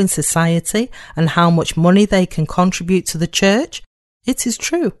are in society, and how much money they can contribute to the church? It is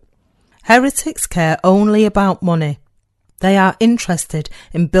true. Heretics care only about money. They are interested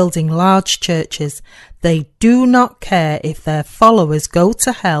in building large churches. They do not care if their followers go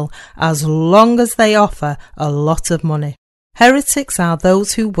to hell as long as they offer a lot of money. Heretics are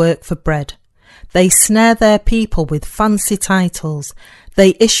those who work for bread. They snare their people with fancy titles.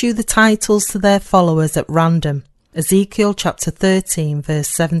 They issue the titles to their followers at random. Ezekiel chapter 13 verse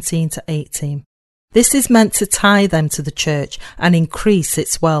 17 to 18. This is meant to tie them to the church and increase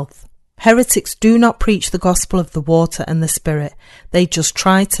its wealth. Heretics do not preach the gospel of the water and the Spirit. They just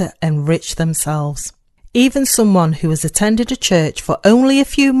try to enrich themselves. Even someone who has attended a church for only a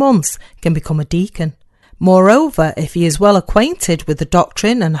few months can become a deacon. Moreover, if he is well acquainted with the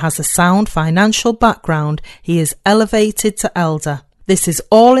doctrine and has a sound financial background, he is elevated to elder. This is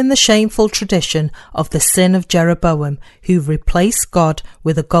all in the shameful tradition of the sin of Jeroboam, who replaced God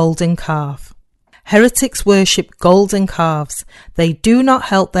with a golden calf. Heretics worship golden calves. They do not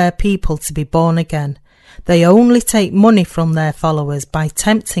help their people to be born again. They only take money from their followers by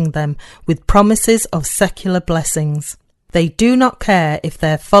tempting them with promises of secular blessings. They do not care if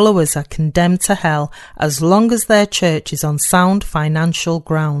their followers are condemned to hell as long as their church is on sound financial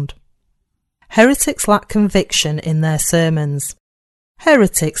ground. Heretics lack conviction in their sermons.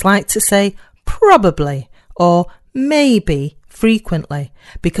 Heretics like to say probably or maybe frequently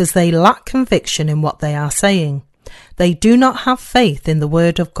because they lack conviction in what they are saying. They do not have faith in the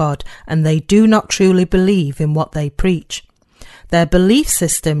Word of God, and they do not truly believe in what they preach. Their belief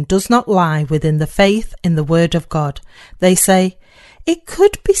system does not lie within the faith in the Word of God. They say, it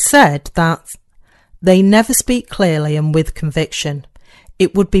could be said that. They never speak clearly and with conviction.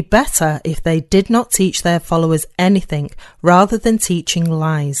 It would be better if they did not teach their followers anything rather than teaching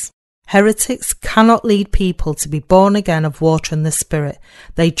lies. Heretics cannot lead people to be born again of water and the Spirit.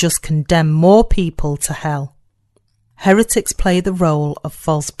 They just condemn more people to hell. Heretics play the role of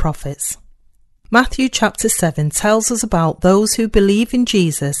false prophets. Matthew chapter 7 tells us about those who believe in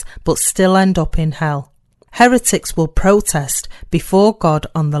Jesus but still end up in hell. Heretics will protest before God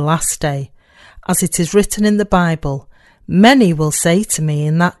on the last day. As it is written in the Bible, many will say to me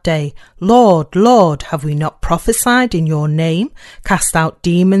in that day, Lord, Lord, have we not prophesied in your name, cast out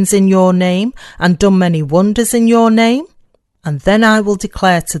demons in your name, and done many wonders in your name? And then I will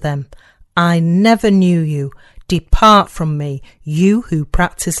declare to them, I never knew you. Depart from me, you who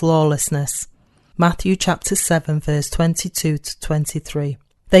practice lawlessness. Matthew chapter 7 verse 22 to 23.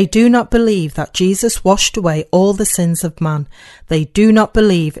 They do not believe that Jesus washed away all the sins of man. They do not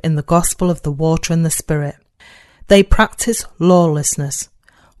believe in the gospel of the water and the Spirit. They practice lawlessness.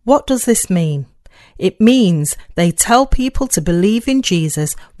 What does this mean? It means they tell people to believe in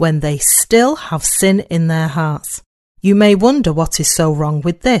Jesus when they still have sin in their hearts. You may wonder what is so wrong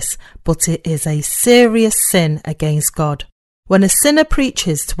with this, but it is a serious sin against God. When a sinner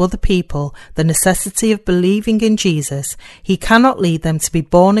preaches to other people the necessity of believing in Jesus, he cannot lead them to be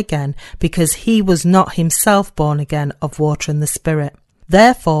born again because he was not himself born again of water and the Spirit.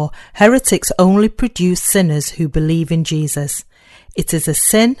 Therefore, heretics only produce sinners who believe in Jesus. It is a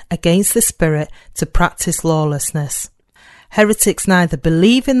sin against the Spirit to practice lawlessness. Heretics neither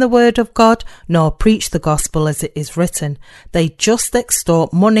believe in the Word of God nor preach the gospel as it is written. They just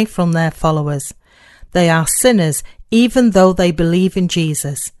extort money from their followers. They are sinners even though they believe in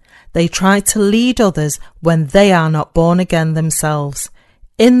Jesus. They try to lead others when they are not born again themselves.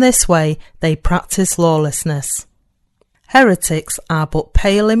 In this way, they practice lawlessness. Heretics are but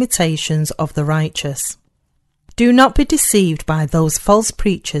pale imitations of the righteous. Do not be deceived by those false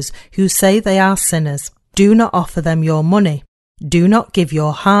preachers who say they are sinners. Do not offer them your money. Do not give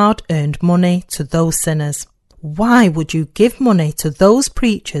your hard-earned money to those sinners. Why would you give money to those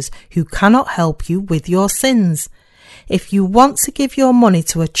preachers who cannot help you with your sins? If you want to give your money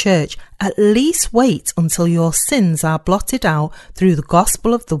to a church, at least wait until your sins are blotted out through the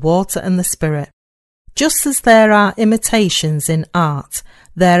gospel of the water and the Spirit. Just as there are imitations in art,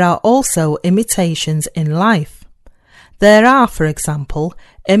 there are also imitations in life. There are, for example,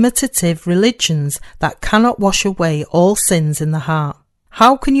 imitative religions that cannot wash away all sins in the heart.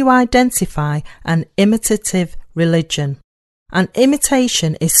 How can you identify an imitative religion? An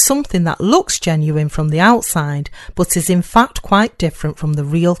imitation is something that looks genuine from the outside, but is in fact quite different from the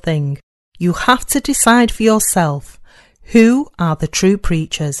real thing. You have to decide for yourself. Who are the true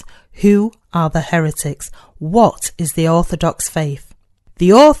preachers? Who are the heretics? What is the Orthodox faith?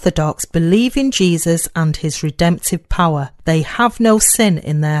 The Orthodox believe in Jesus and his redemptive power. They have no sin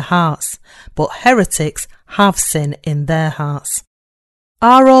in their hearts, but heretics have sin in their hearts.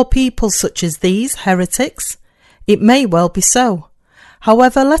 Are all people such as these heretics? It may well be so.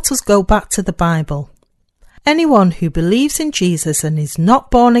 However, let us go back to the Bible. Anyone who believes in Jesus and is not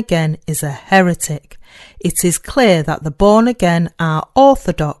born again is a heretic. It is clear that the born again are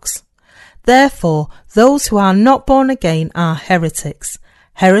Orthodox. Therefore, those who are not born again are heretics.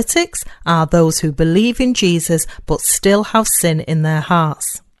 Heretics are those who believe in Jesus but still have sin in their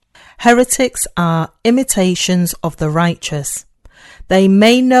hearts. Heretics are imitations of the righteous. They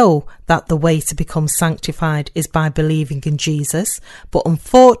may know that the way to become sanctified is by believing in Jesus, but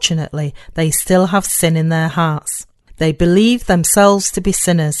unfortunately they still have sin in their hearts. They believe themselves to be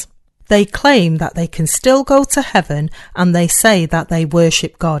sinners. They claim that they can still go to heaven, and they say that they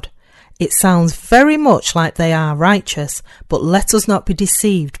worship God. It sounds very much like they are righteous, but let us not be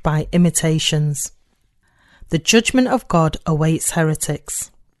deceived by imitations. The judgment of God awaits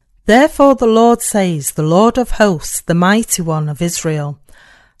heretics. Therefore the Lord says, the Lord of hosts, the mighty one of Israel,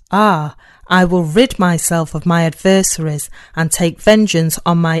 Ah, I will rid myself of my adversaries and take vengeance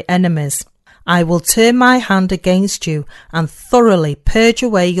on my enemies. I will turn my hand against you and thoroughly purge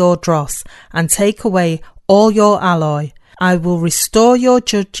away your dross and take away all your alloy. I will restore your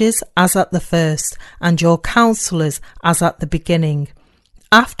judges as at the first, and your counselors as at the beginning.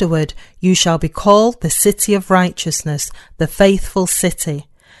 Afterward you shall be called the city of righteousness, the faithful city.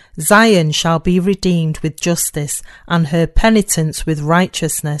 Zion shall be redeemed with justice, and her penitents with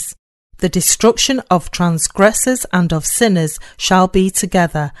righteousness. The destruction of transgressors and of sinners shall be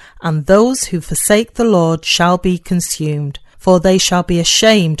together, and those who forsake the Lord shall be consumed. For they shall be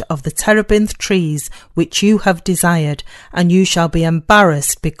ashamed of the terebinth trees which you have desired, and you shall be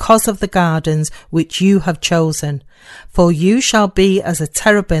embarrassed because of the gardens which you have chosen. For you shall be as a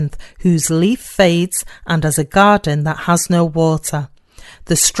terebinth whose leaf fades, and as a garden that has no water.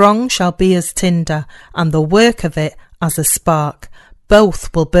 The strong shall be as tinder, and the work of it as a spark.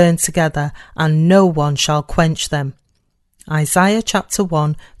 Both will burn together, and no one shall quench them. Isaiah chapter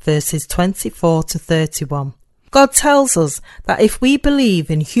 1 verses 24 to 31. God tells us that if we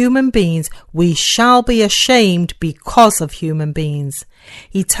believe in human beings, we shall be ashamed because of human beings.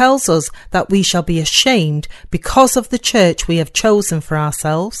 He tells us that we shall be ashamed because of the church we have chosen for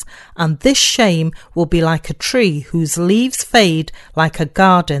ourselves, and this shame will be like a tree whose leaves fade, like a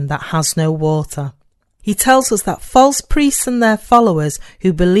garden that has no water. He tells us that false priests and their followers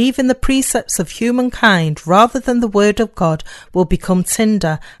who believe in the precepts of humankind rather than the word of God will become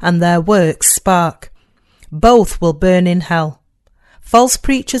tinder, and their works spark. Both will burn in hell. False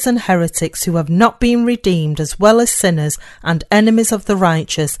preachers and heretics who have not been redeemed, as well as sinners and enemies of the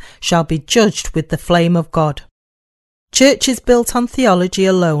righteous, shall be judged with the flame of God. Churches built on theology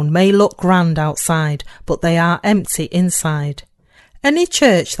alone may look grand outside, but they are empty inside. Any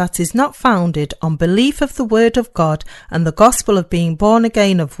church that is not founded on belief of the word of God and the gospel of being born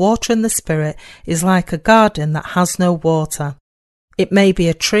again of water and the Spirit is like a garden that has no water. It may be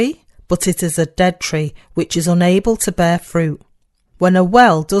a tree, but it is a dead tree which is unable to bear fruit. When a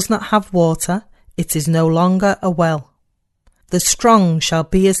well does not have water, it is no longer a well. The strong shall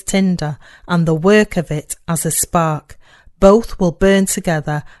be as tinder, and the work of it as a spark. Both will burn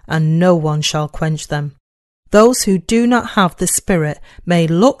together, and no one shall quench them. Those who do not have the Spirit may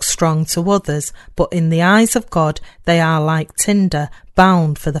look strong to others, but in the eyes of God they are like tinder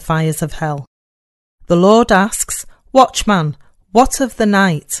bound for the fires of hell. The Lord asks, Watchman, what of the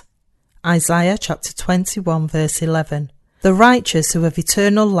night? Isaiah chapter 21 verse 11. The righteous who have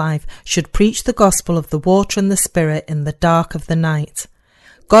eternal life should preach the gospel of the water and the Spirit in the dark of the night.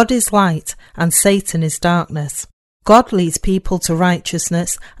 God is light and Satan is darkness. God leads people to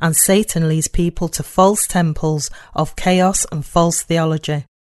righteousness, and Satan leads people to false temples of chaos and false theology.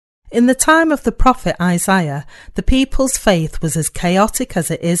 In the time of the prophet Isaiah, the people's faith was as chaotic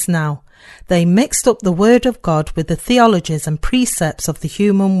as it is now. They mixed up the word of God with the theologies and precepts of the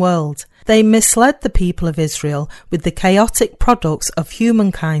human world. They misled the people of Israel with the chaotic products of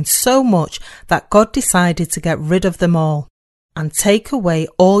humankind so much that God decided to get rid of them all. And take away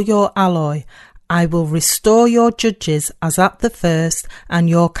all your alloy. I will restore your judges as at the first, and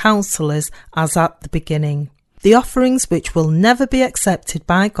your counselors as at the beginning. The offerings which will never be accepted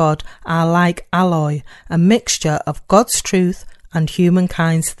by God are like alloy, a mixture of God's truth and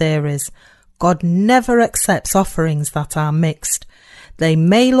humankind's theories. God never accepts offerings that are mixed. They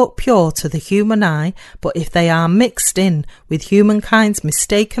may look pure to the human eye, but if they are mixed in with humankind's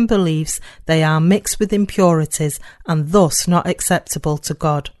mistaken beliefs, they are mixed with impurities and thus not acceptable to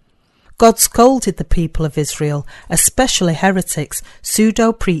God. God scolded the people of Israel, especially heretics,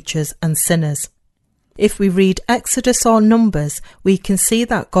 pseudo preachers and sinners. If we read Exodus or Numbers, we can see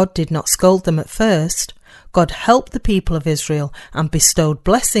that God did not scold them at first. God helped the people of Israel and bestowed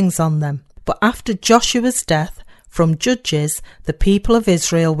blessings on them. But after Joshua's death, from Judges, the people of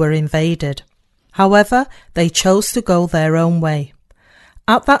Israel were invaded. However, they chose to go their own way.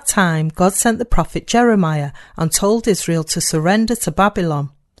 At that time, God sent the prophet Jeremiah and told Israel to surrender to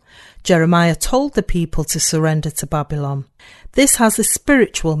Babylon. Jeremiah told the people to surrender to Babylon. This has a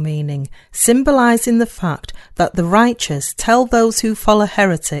spiritual meaning, symbolizing the fact that the righteous tell those who follow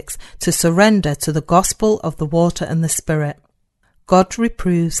heretics to surrender to the gospel of the water and the Spirit. God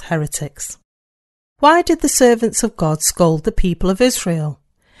reproves heretics. Why did the servants of God scold the people of Israel?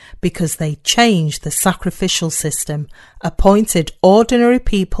 because they changed the sacrificial system, appointed ordinary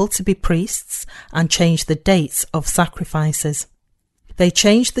people to be priests, and changed the dates of sacrifices. They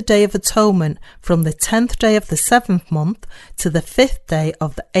changed the Day of Atonement from the 10th day of the 7th month to the 5th day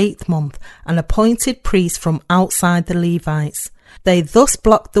of the 8th month, and appointed priests from outside the Levites. They thus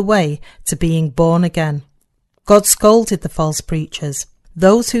blocked the way to being born again. God scolded the false preachers.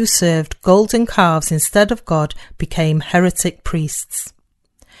 Those who served golden calves instead of God became heretic priests.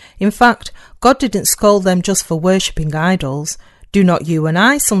 In fact, God didn't scold them just for worshipping idols. Do not you and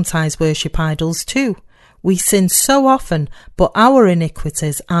I sometimes worship idols too? We sin so often, but our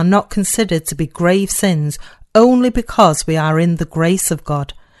iniquities are not considered to be grave sins only because we are in the grace of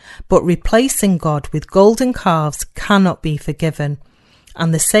God. But replacing God with golden calves cannot be forgiven.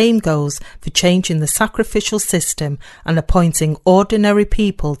 And the same goes for changing the sacrificial system and appointing ordinary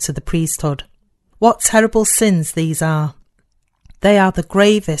people to the priesthood. What terrible sins these are! They are the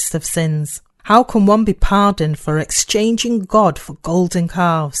gravest of sins. How can one be pardoned for exchanging God for golden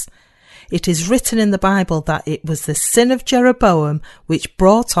calves? It is written in the Bible that it was the sin of Jeroboam which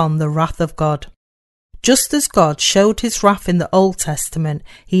brought on the wrath of God. Just as God showed his wrath in the Old Testament,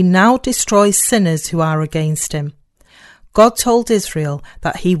 he now destroys sinners who are against him. God told Israel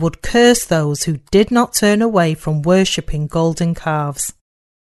that he would curse those who did not turn away from worshipping golden calves.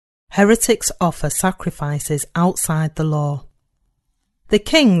 Heretics offer sacrifices outside the law. The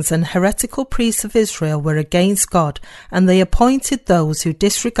kings and heretical priests of Israel were against God, and they appointed those who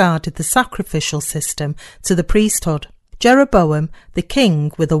disregarded the sacrificial system to the priesthood. Jeroboam, the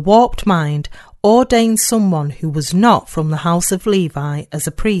king with a warped mind, ordained someone who was not from the house of Levi as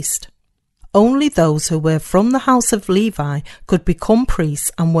a priest. Only those who were from the house of Levi could become priests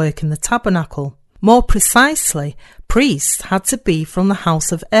and work in the tabernacle. More precisely, priests had to be from the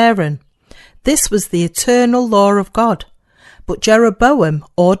house of Aaron. This was the eternal law of God. But Jeroboam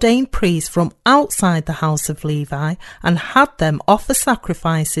ordained priests from outside the house of Levi and had them offer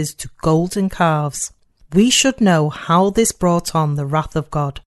sacrifices to golden calves. We should know how this brought on the wrath of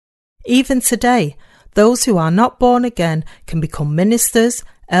God. Even today, those who are not born again can become ministers,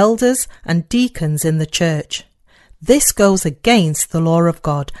 elders, and deacons in the church. This goes against the law of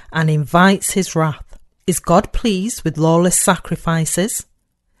God and invites his wrath. Is God pleased with lawless sacrifices?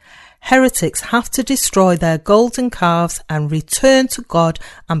 Heretics have to destroy their golden calves and return to God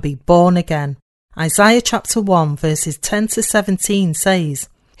and be born again. Isaiah chapter 1 verses 10 to 17 says,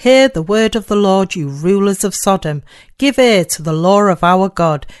 "Hear the word of the Lord, you rulers of Sodom. Give ear to the law of our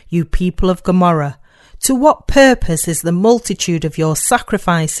God, you people of Gomorrah. To what purpose is the multitude of your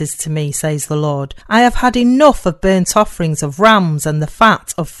sacrifices to me, says the Lord? I have had enough of burnt offerings of rams and the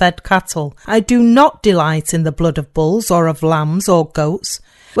fat of fed cattle. I do not delight in the blood of bulls or of lambs or goats.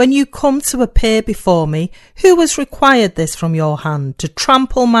 When you come to appear before me, who has required this from your hand, to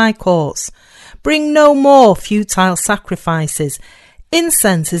trample my courts? Bring no more futile sacrifices.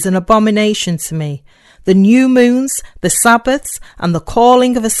 Incense is an abomination to me. The new moons, the Sabbaths, and the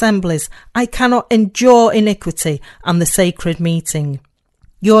calling of assemblies, I cannot endure iniquity and the sacred meeting.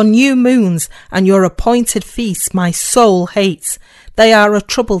 Your new moons and your appointed feasts my soul hates. They are a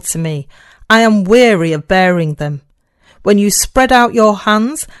trouble to me. I am weary of bearing them. When you spread out your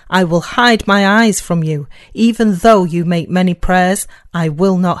hands, I will hide my eyes from you. Even though you make many prayers, I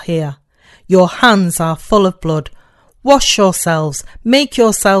will not hear. Your hands are full of blood. Wash yourselves, make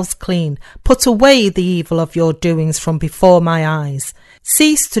yourselves clean, put away the evil of your doings from before my eyes.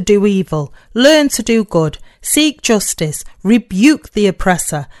 Cease to do evil, learn to do good, seek justice, rebuke the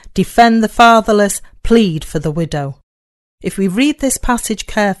oppressor, defend the fatherless, plead for the widow." If we read this passage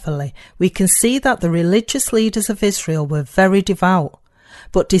carefully, we can see that the religious leaders of Israel were very devout.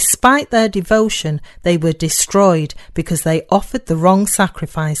 But despite their devotion, they were destroyed because they offered the wrong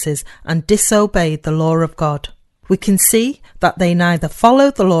sacrifices and disobeyed the law of God. We can see that they neither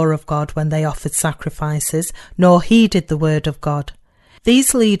followed the law of God when they offered sacrifices, nor heeded the word of God.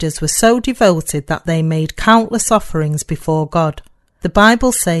 These leaders were so devoted that they made countless offerings before God. The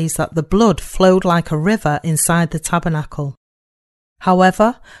Bible says that the blood flowed like a river inside the tabernacle.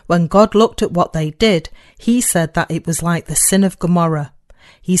 However, when God looked at what they did, he said that it was like the sin of Gomorrah.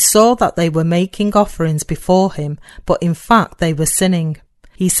 He saw that they were making offerings before him, but in fact they were sinning.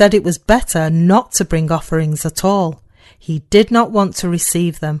 He said it was better not to bring offerings at all. He did not want to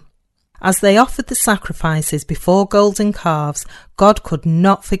receive them. As they offered the sacrifices before golden calves, God could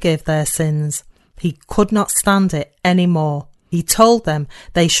not forgive their sins. He could not stand it any more. He told them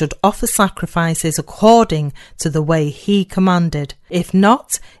they should offer sacrifices according to the way he commanded. If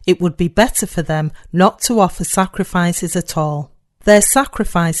not, it would be better for them not to offer sacrifices at all. Their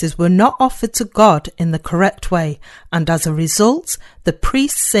sacrifices were not offered to God in the correct way, and as a result, the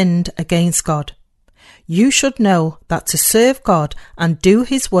priests sinned against God. You should know that to serve God and do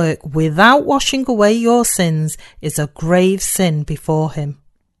his work without washing away your sins is a grave sin before him.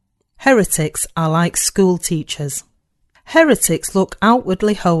 Heretics are like school teachers. Heretics look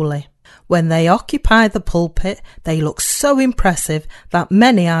outwardly holy. When they occupy the pulpit, they look so impressive that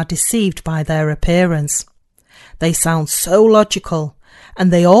many are deceived by their appearance. They sound so logical,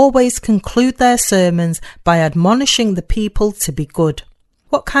 and they always conclude their sermons by admonishing the people to be good.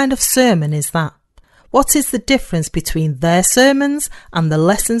 What kind of sermon is that? What is the difference between their sermons and the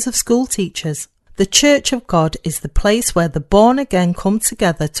lessons of school teachers? The Church of God is the place where the born again come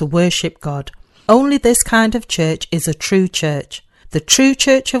together to worship God. Only this kind of church is a true church. The true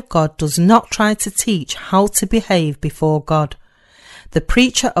Church of God does not try to teach how to behave before God. The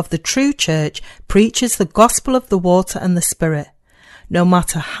preacher of the true church preaches the gospel of the water and the Spirit. No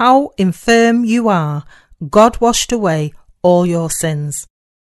matter how infirm you are, God washed away all your sins.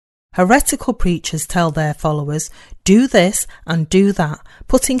 Heretical preachers tell their followers, do this and do that,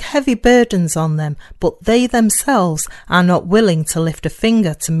 putting heavy burdens on them, but they themselves are not willing to lift a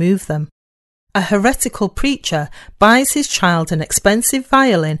finger to move them. A heretical preacher buys his child an expensive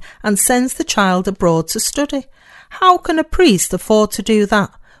violin and sends the child abroad to study. How can a priest afford to do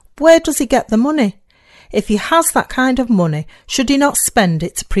that? Where does he get the money? If he has that kind of money, should he not spend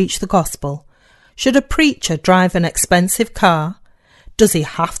it to preach the gospel? Should a preacher drive an expensive car? Does he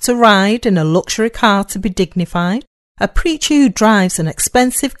have to ride in a luxury car to be dignified? A preacher who drives an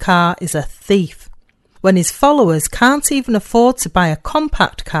expensive car is a thief. When his followers can't even afford to buy a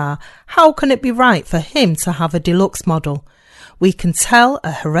compact car, how can it be right for him to have a deluxe model? We can tell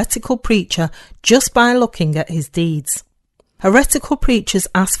a heretical preacher just by looking at his deeds. Heretical preachers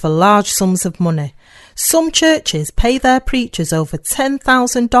ask for large sums of money. Some churches pay their preachers over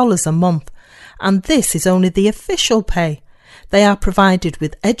 $10,000 a month, and this is only the official pay. They are provided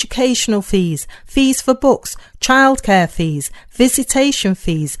with educational fees, fees for books, childcare fees, visitation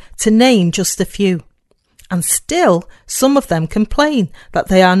fees, to name just a few. And still, some of them complain that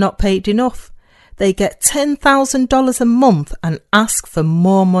they are not paid enough. They get $10,000 a month and ask for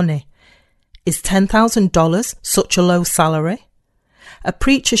more money. Is $10,000 such a low salary? A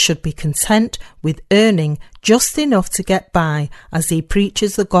preacher should be content with earning just enough to get by as he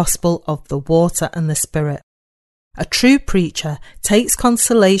preaches the gospel of the water and the Spirit. A true preacher takes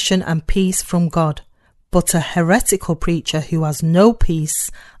consolation and peace from God, but a heretical preacher who has no peace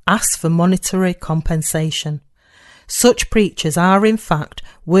asks for monetary compensation. Such preachers are in fact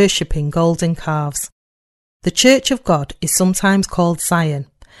worshipping golden calves. The Church of God is sometimes called Zion.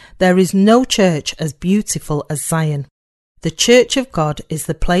 There is no church as beautiful as Zion. The Church of God is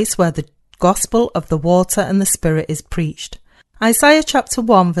the place where the gospel of the water and the Spirit is preached. Isaiah chapter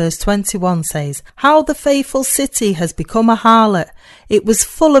 1 verse 21 says, "How the faithful city has become a harlot. It was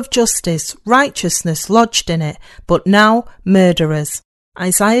full of justice, righteousness lodged in it, but now murderers."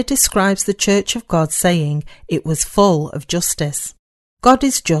 Isaiah describes the Church of God saying it was full of justice. God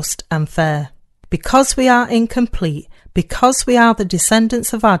is just and fair. Because we are incomplete, because we are the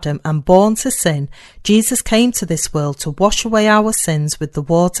descendants of Adam and born to sin, Jesus came to this world to wash away our sins with the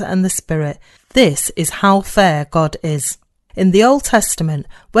water and the Spirit. This is how fair God is. In the Old Testament,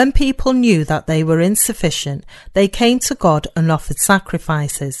 when people knew that they were insufficient, they came to God and offered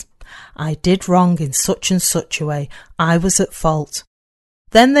sacrifices. I did wrong in such and such a way. I was at fault.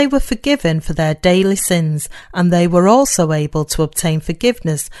 Then they were forgiven for their daily sins, and they were also able to obtain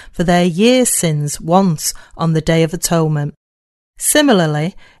forgiveness for their year's sins once on the Day of Atonement.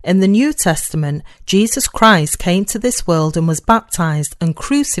 Similarly, in the New Testament, Jesus Christ came to this world and was baptized and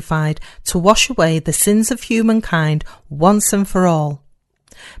crucified to wash away the sins of humankind once and for all.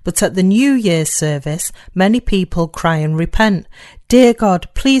 But at the New Year's service, many people cry and repent. "Dear God,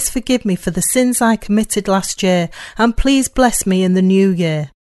 please forgive me for the sins I committed last year, and please bless me in the new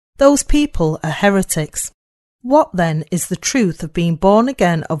year." Those people are heretics. What then is the truth of being born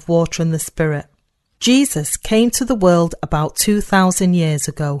again of water and the Spirit? Jesus came to the world about 2,000 years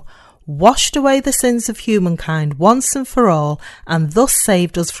ago, washed away the sins of humankind once and for all, and thus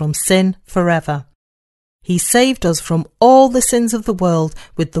saved us from sin forever. He saved us from all the sins of the world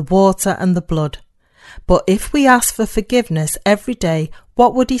with the water and the blood. But if we ask for forgiveness every day,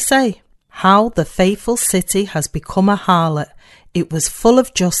 what would he say? How the faithful city has become a harlot. It was full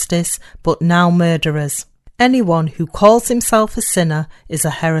of justice, but now murderers. Anyone who calls himself a sinner is a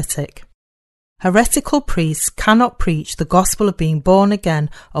heretic. Heretical priests cannot preach the gospel of being born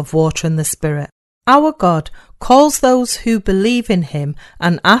again of water and the Spirit. Our God calls those who believe in him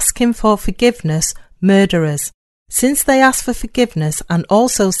and ask him for forgiveness murderers. Since they ask for forgiveness and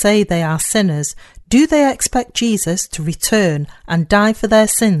also say they are sinners, do they expect Jesus to return and die for their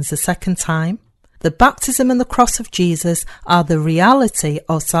sins a second time? The baptism and the cross of Jesus are the reality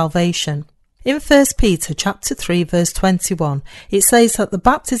of salvation. In 1 Peter chapter 3 verse 21, it says that the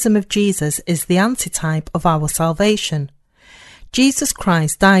baptism of Jesus is the antitype of our salvation. Jesus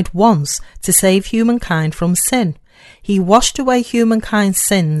Christ died once to save humankind from sin. He washed away humankind's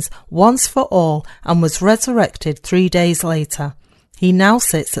sins once for all and was resurrected 3 days later. He now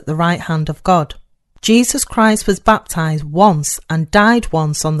sits at the right hand of God. Jesus Christ was baptized once and died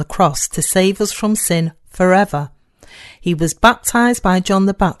once on the cross to save us from sin forever. He was baptized by John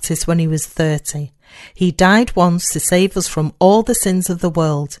the Baptist when he was 30. He died once to save us from all the sins of the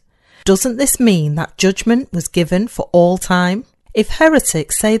world. Doesn't this mean that judgment was given for all time? If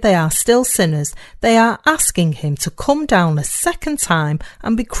heretics say they are still sinners, they are asking him to come down a second time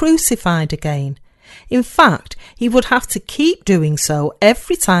and be crucified again. In fact, he would have to keep doing so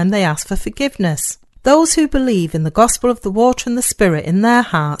every time they ask for forgiveness. Those who believe in the gospel of the water and the Spirit in their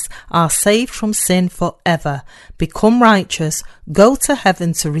hearts are saved from sin forever, become righteous, go to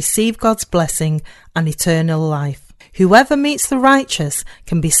heaven to receive God's blessing and eternal life. Whoever meets the righteous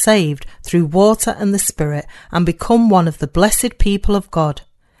can be saved through water and the Spirit and become one of the blessed people of God.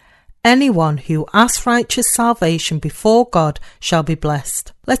 Anyone who asks righteous salvation before God shall be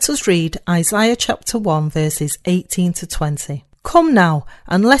blessed. Let us read Isaiah chapter 1 verses 18 to 20. Come now,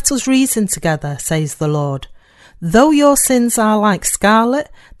 and let us reason together, says the Lord. Though your sins are like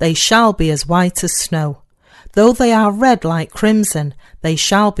scarlet, they shall be as white as snow. Though they are red like crimson, they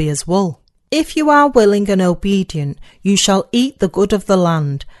shall be as wool. If you are willing and obedient, you shall eat the good of the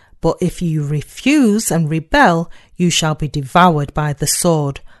land. But if you refuse and rebel, you shall be devoured by the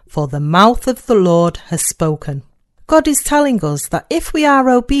sword, for the mouth of the Lord has spoken. God is telling us that if we are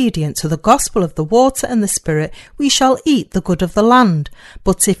obedient to the gospel of the water and the Spirit, we shall eat the good of the land.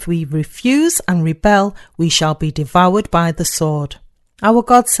 But if we refuse and rebel, we shall be devoured by the sword. Our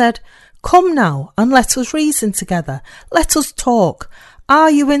God said, "Come now, and let us reason together. Let us talk.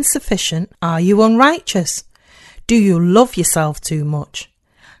 Are you insufficient? Are you unrighteous? Do you love yourself too much?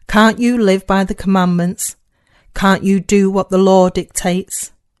 Can't you live by the commandments? Can't you do what the law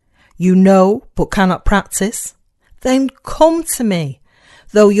dictates? You know, but cannot practice? Then come to me.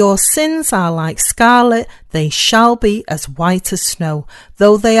 Though your sins are like scarlet, they shall be as white as snow.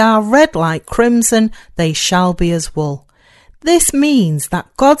 Though they are red like crimson, they shall be as wool." This means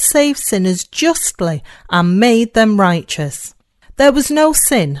that God saved sinners justly and made them righteous. There was no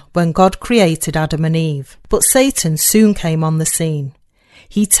sin when God created Adam and Eve, but Satan soon came on the scene.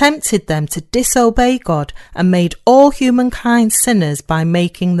 He tempted them to disobey God and made all humankind sinners by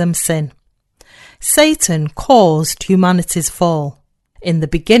making them sin. Satan caused humanity's fall. In the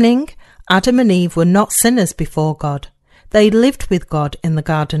beginning, Adam and Eve were not sinners before God. They lived with God in the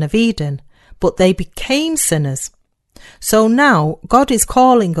Garden of Eden, but they became sinners. So now God is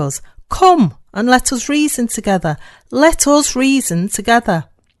calling us, "Come and let us reason together. Let us reason together."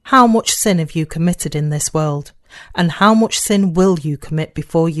 How much sin have you committed in this world? And how much sin will you commit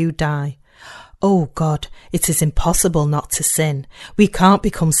before you die? Oh God, it is impossible not to sin. We can't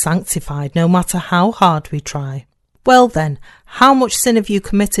become sanctified no matter how hard we try. Well then, how much sin have you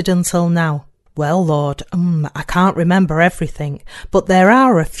committed until now? Well, Lord, I can't remember everything, but there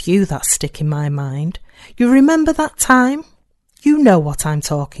are a few that stick in my mind. You remember that time? You know what I'm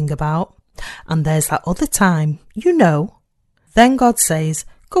talking about. And there's that other time, you know. Then God says,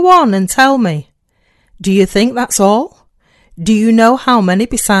 "Go on and tell me. Do you think that's all? Do you know how many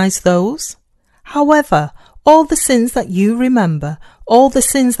besides those? However, all the sins that you remember, all the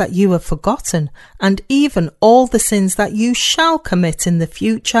sins that you have forgotten, and even all the sins that you shall commit in the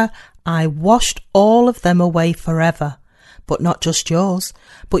future, I washed all of them away forever. But not just yours,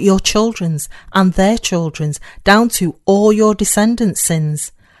 but your children's and their children's, down to all your descendants'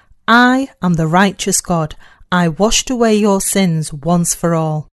 sins. I am the righteous God. I washed away your sins once for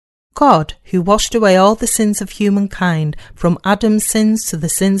all." God, who washed away all the sins of humankind, from Adam's sins to the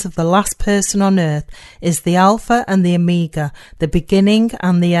sins of the last person on earth, is the Alpha and the Omega, the beginning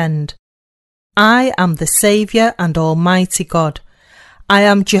and the end. I am the Saviour and Almighty God. I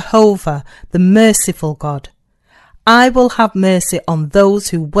am Jehovah, the merciful God. I will have mercy on those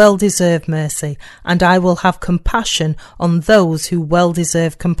who well deserve mercy, and I will have compassion on those who well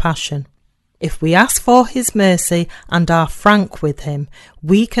deserve compassion. If we ask for his mercy and are frank with him,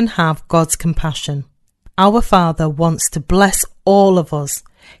 we can have God's compassion. Our Father wants to bless all of us.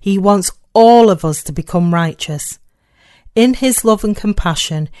 He wants all of us to become righteous. In his love and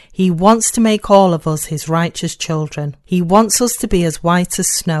compassion, he wants to make all of us his righteous children. He wants us to be as white as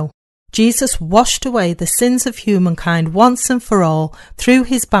snow. Jesus washed away the sins of humankind once and for all through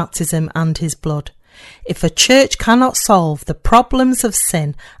his baptism and his blood. If a church cannot solve the problems of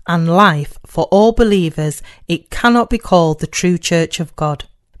sin and life for all believers, it cannot be called the true church of God.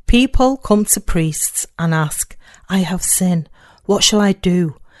 People come to priests and ask, "I have sinned. What shall I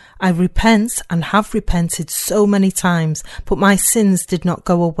do? I repent and have repented so many times, but my sins did not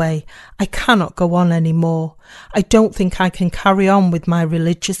go away. I cannot go on any more. I don't think I can carry on with my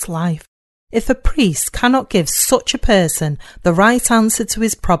religious life." If a priest cannot give such a person the right answer to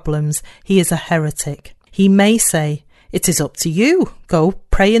his problems, he is a heretic. He may say, "It is up to you. Go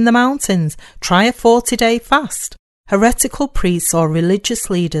pray in the mountains. Try a 40-day fast." Heretical priests or religious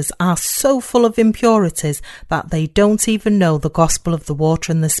leaders are so full of impurities that they don't even know the gospel of the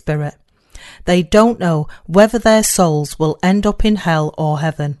water and the Spirit. They don't know whether their souls will end up in hell or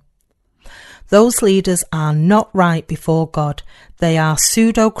heaven. Those leaders are not right before God. They are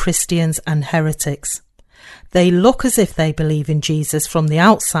pseudo-Christians and heretics. They look as if they believe in Jesus from the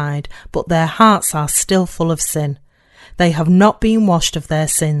outside, but their hearts are still full of sin. They have not been washed of their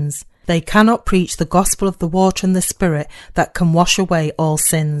sins. They cannot preach the gospel of the water and the Spirit that can wash away all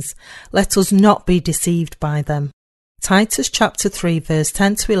sins. Let us not be deceived by them. Titus chapter 3 verse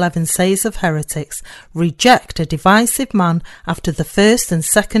 10 to 11 says of heretics, "Reject a divisive man after the first and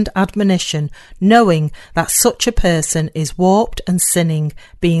second admonition, knowing that such a person is warped and sinning,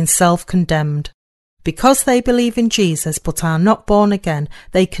 being self-condemned." Because they believe in Jesus but are not born again,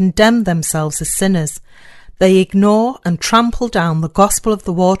 they condemn themselves as sinners. They ignore and trample down the gospel of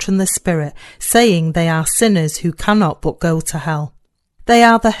the water and the Spirit, saying they are sinners who cannot but go to hell. They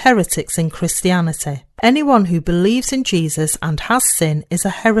are the heretics in Christianity. Anyone who believes in Jesus and has sin is a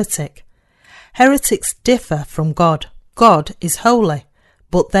heretic. Heretics differ from God. God is holy,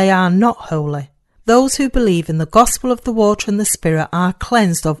 but they are not holy. Those who believe in the gospel of the water and the Spirit are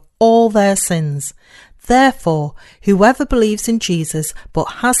cleansed of all their sins. Therefore, whoever believes in Jesus but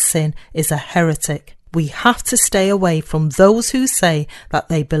has sin is a heretic. We have to stay away from those who say that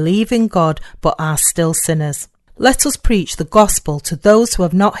they believe in God but are still sinners. Let us preach the gospel to those who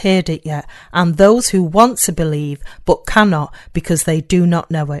have not heard it yet and those who want to believe but cannot because they do not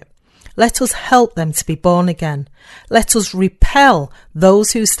know it. Let us help them to be born again. Let us repel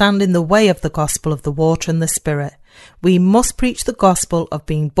those who stand in the way of the gospel of the water and the Spirit. We must preach the gospel of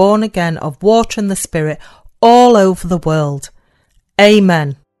being born again of water and the Spirit all over the world.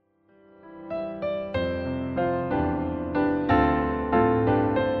 Amen.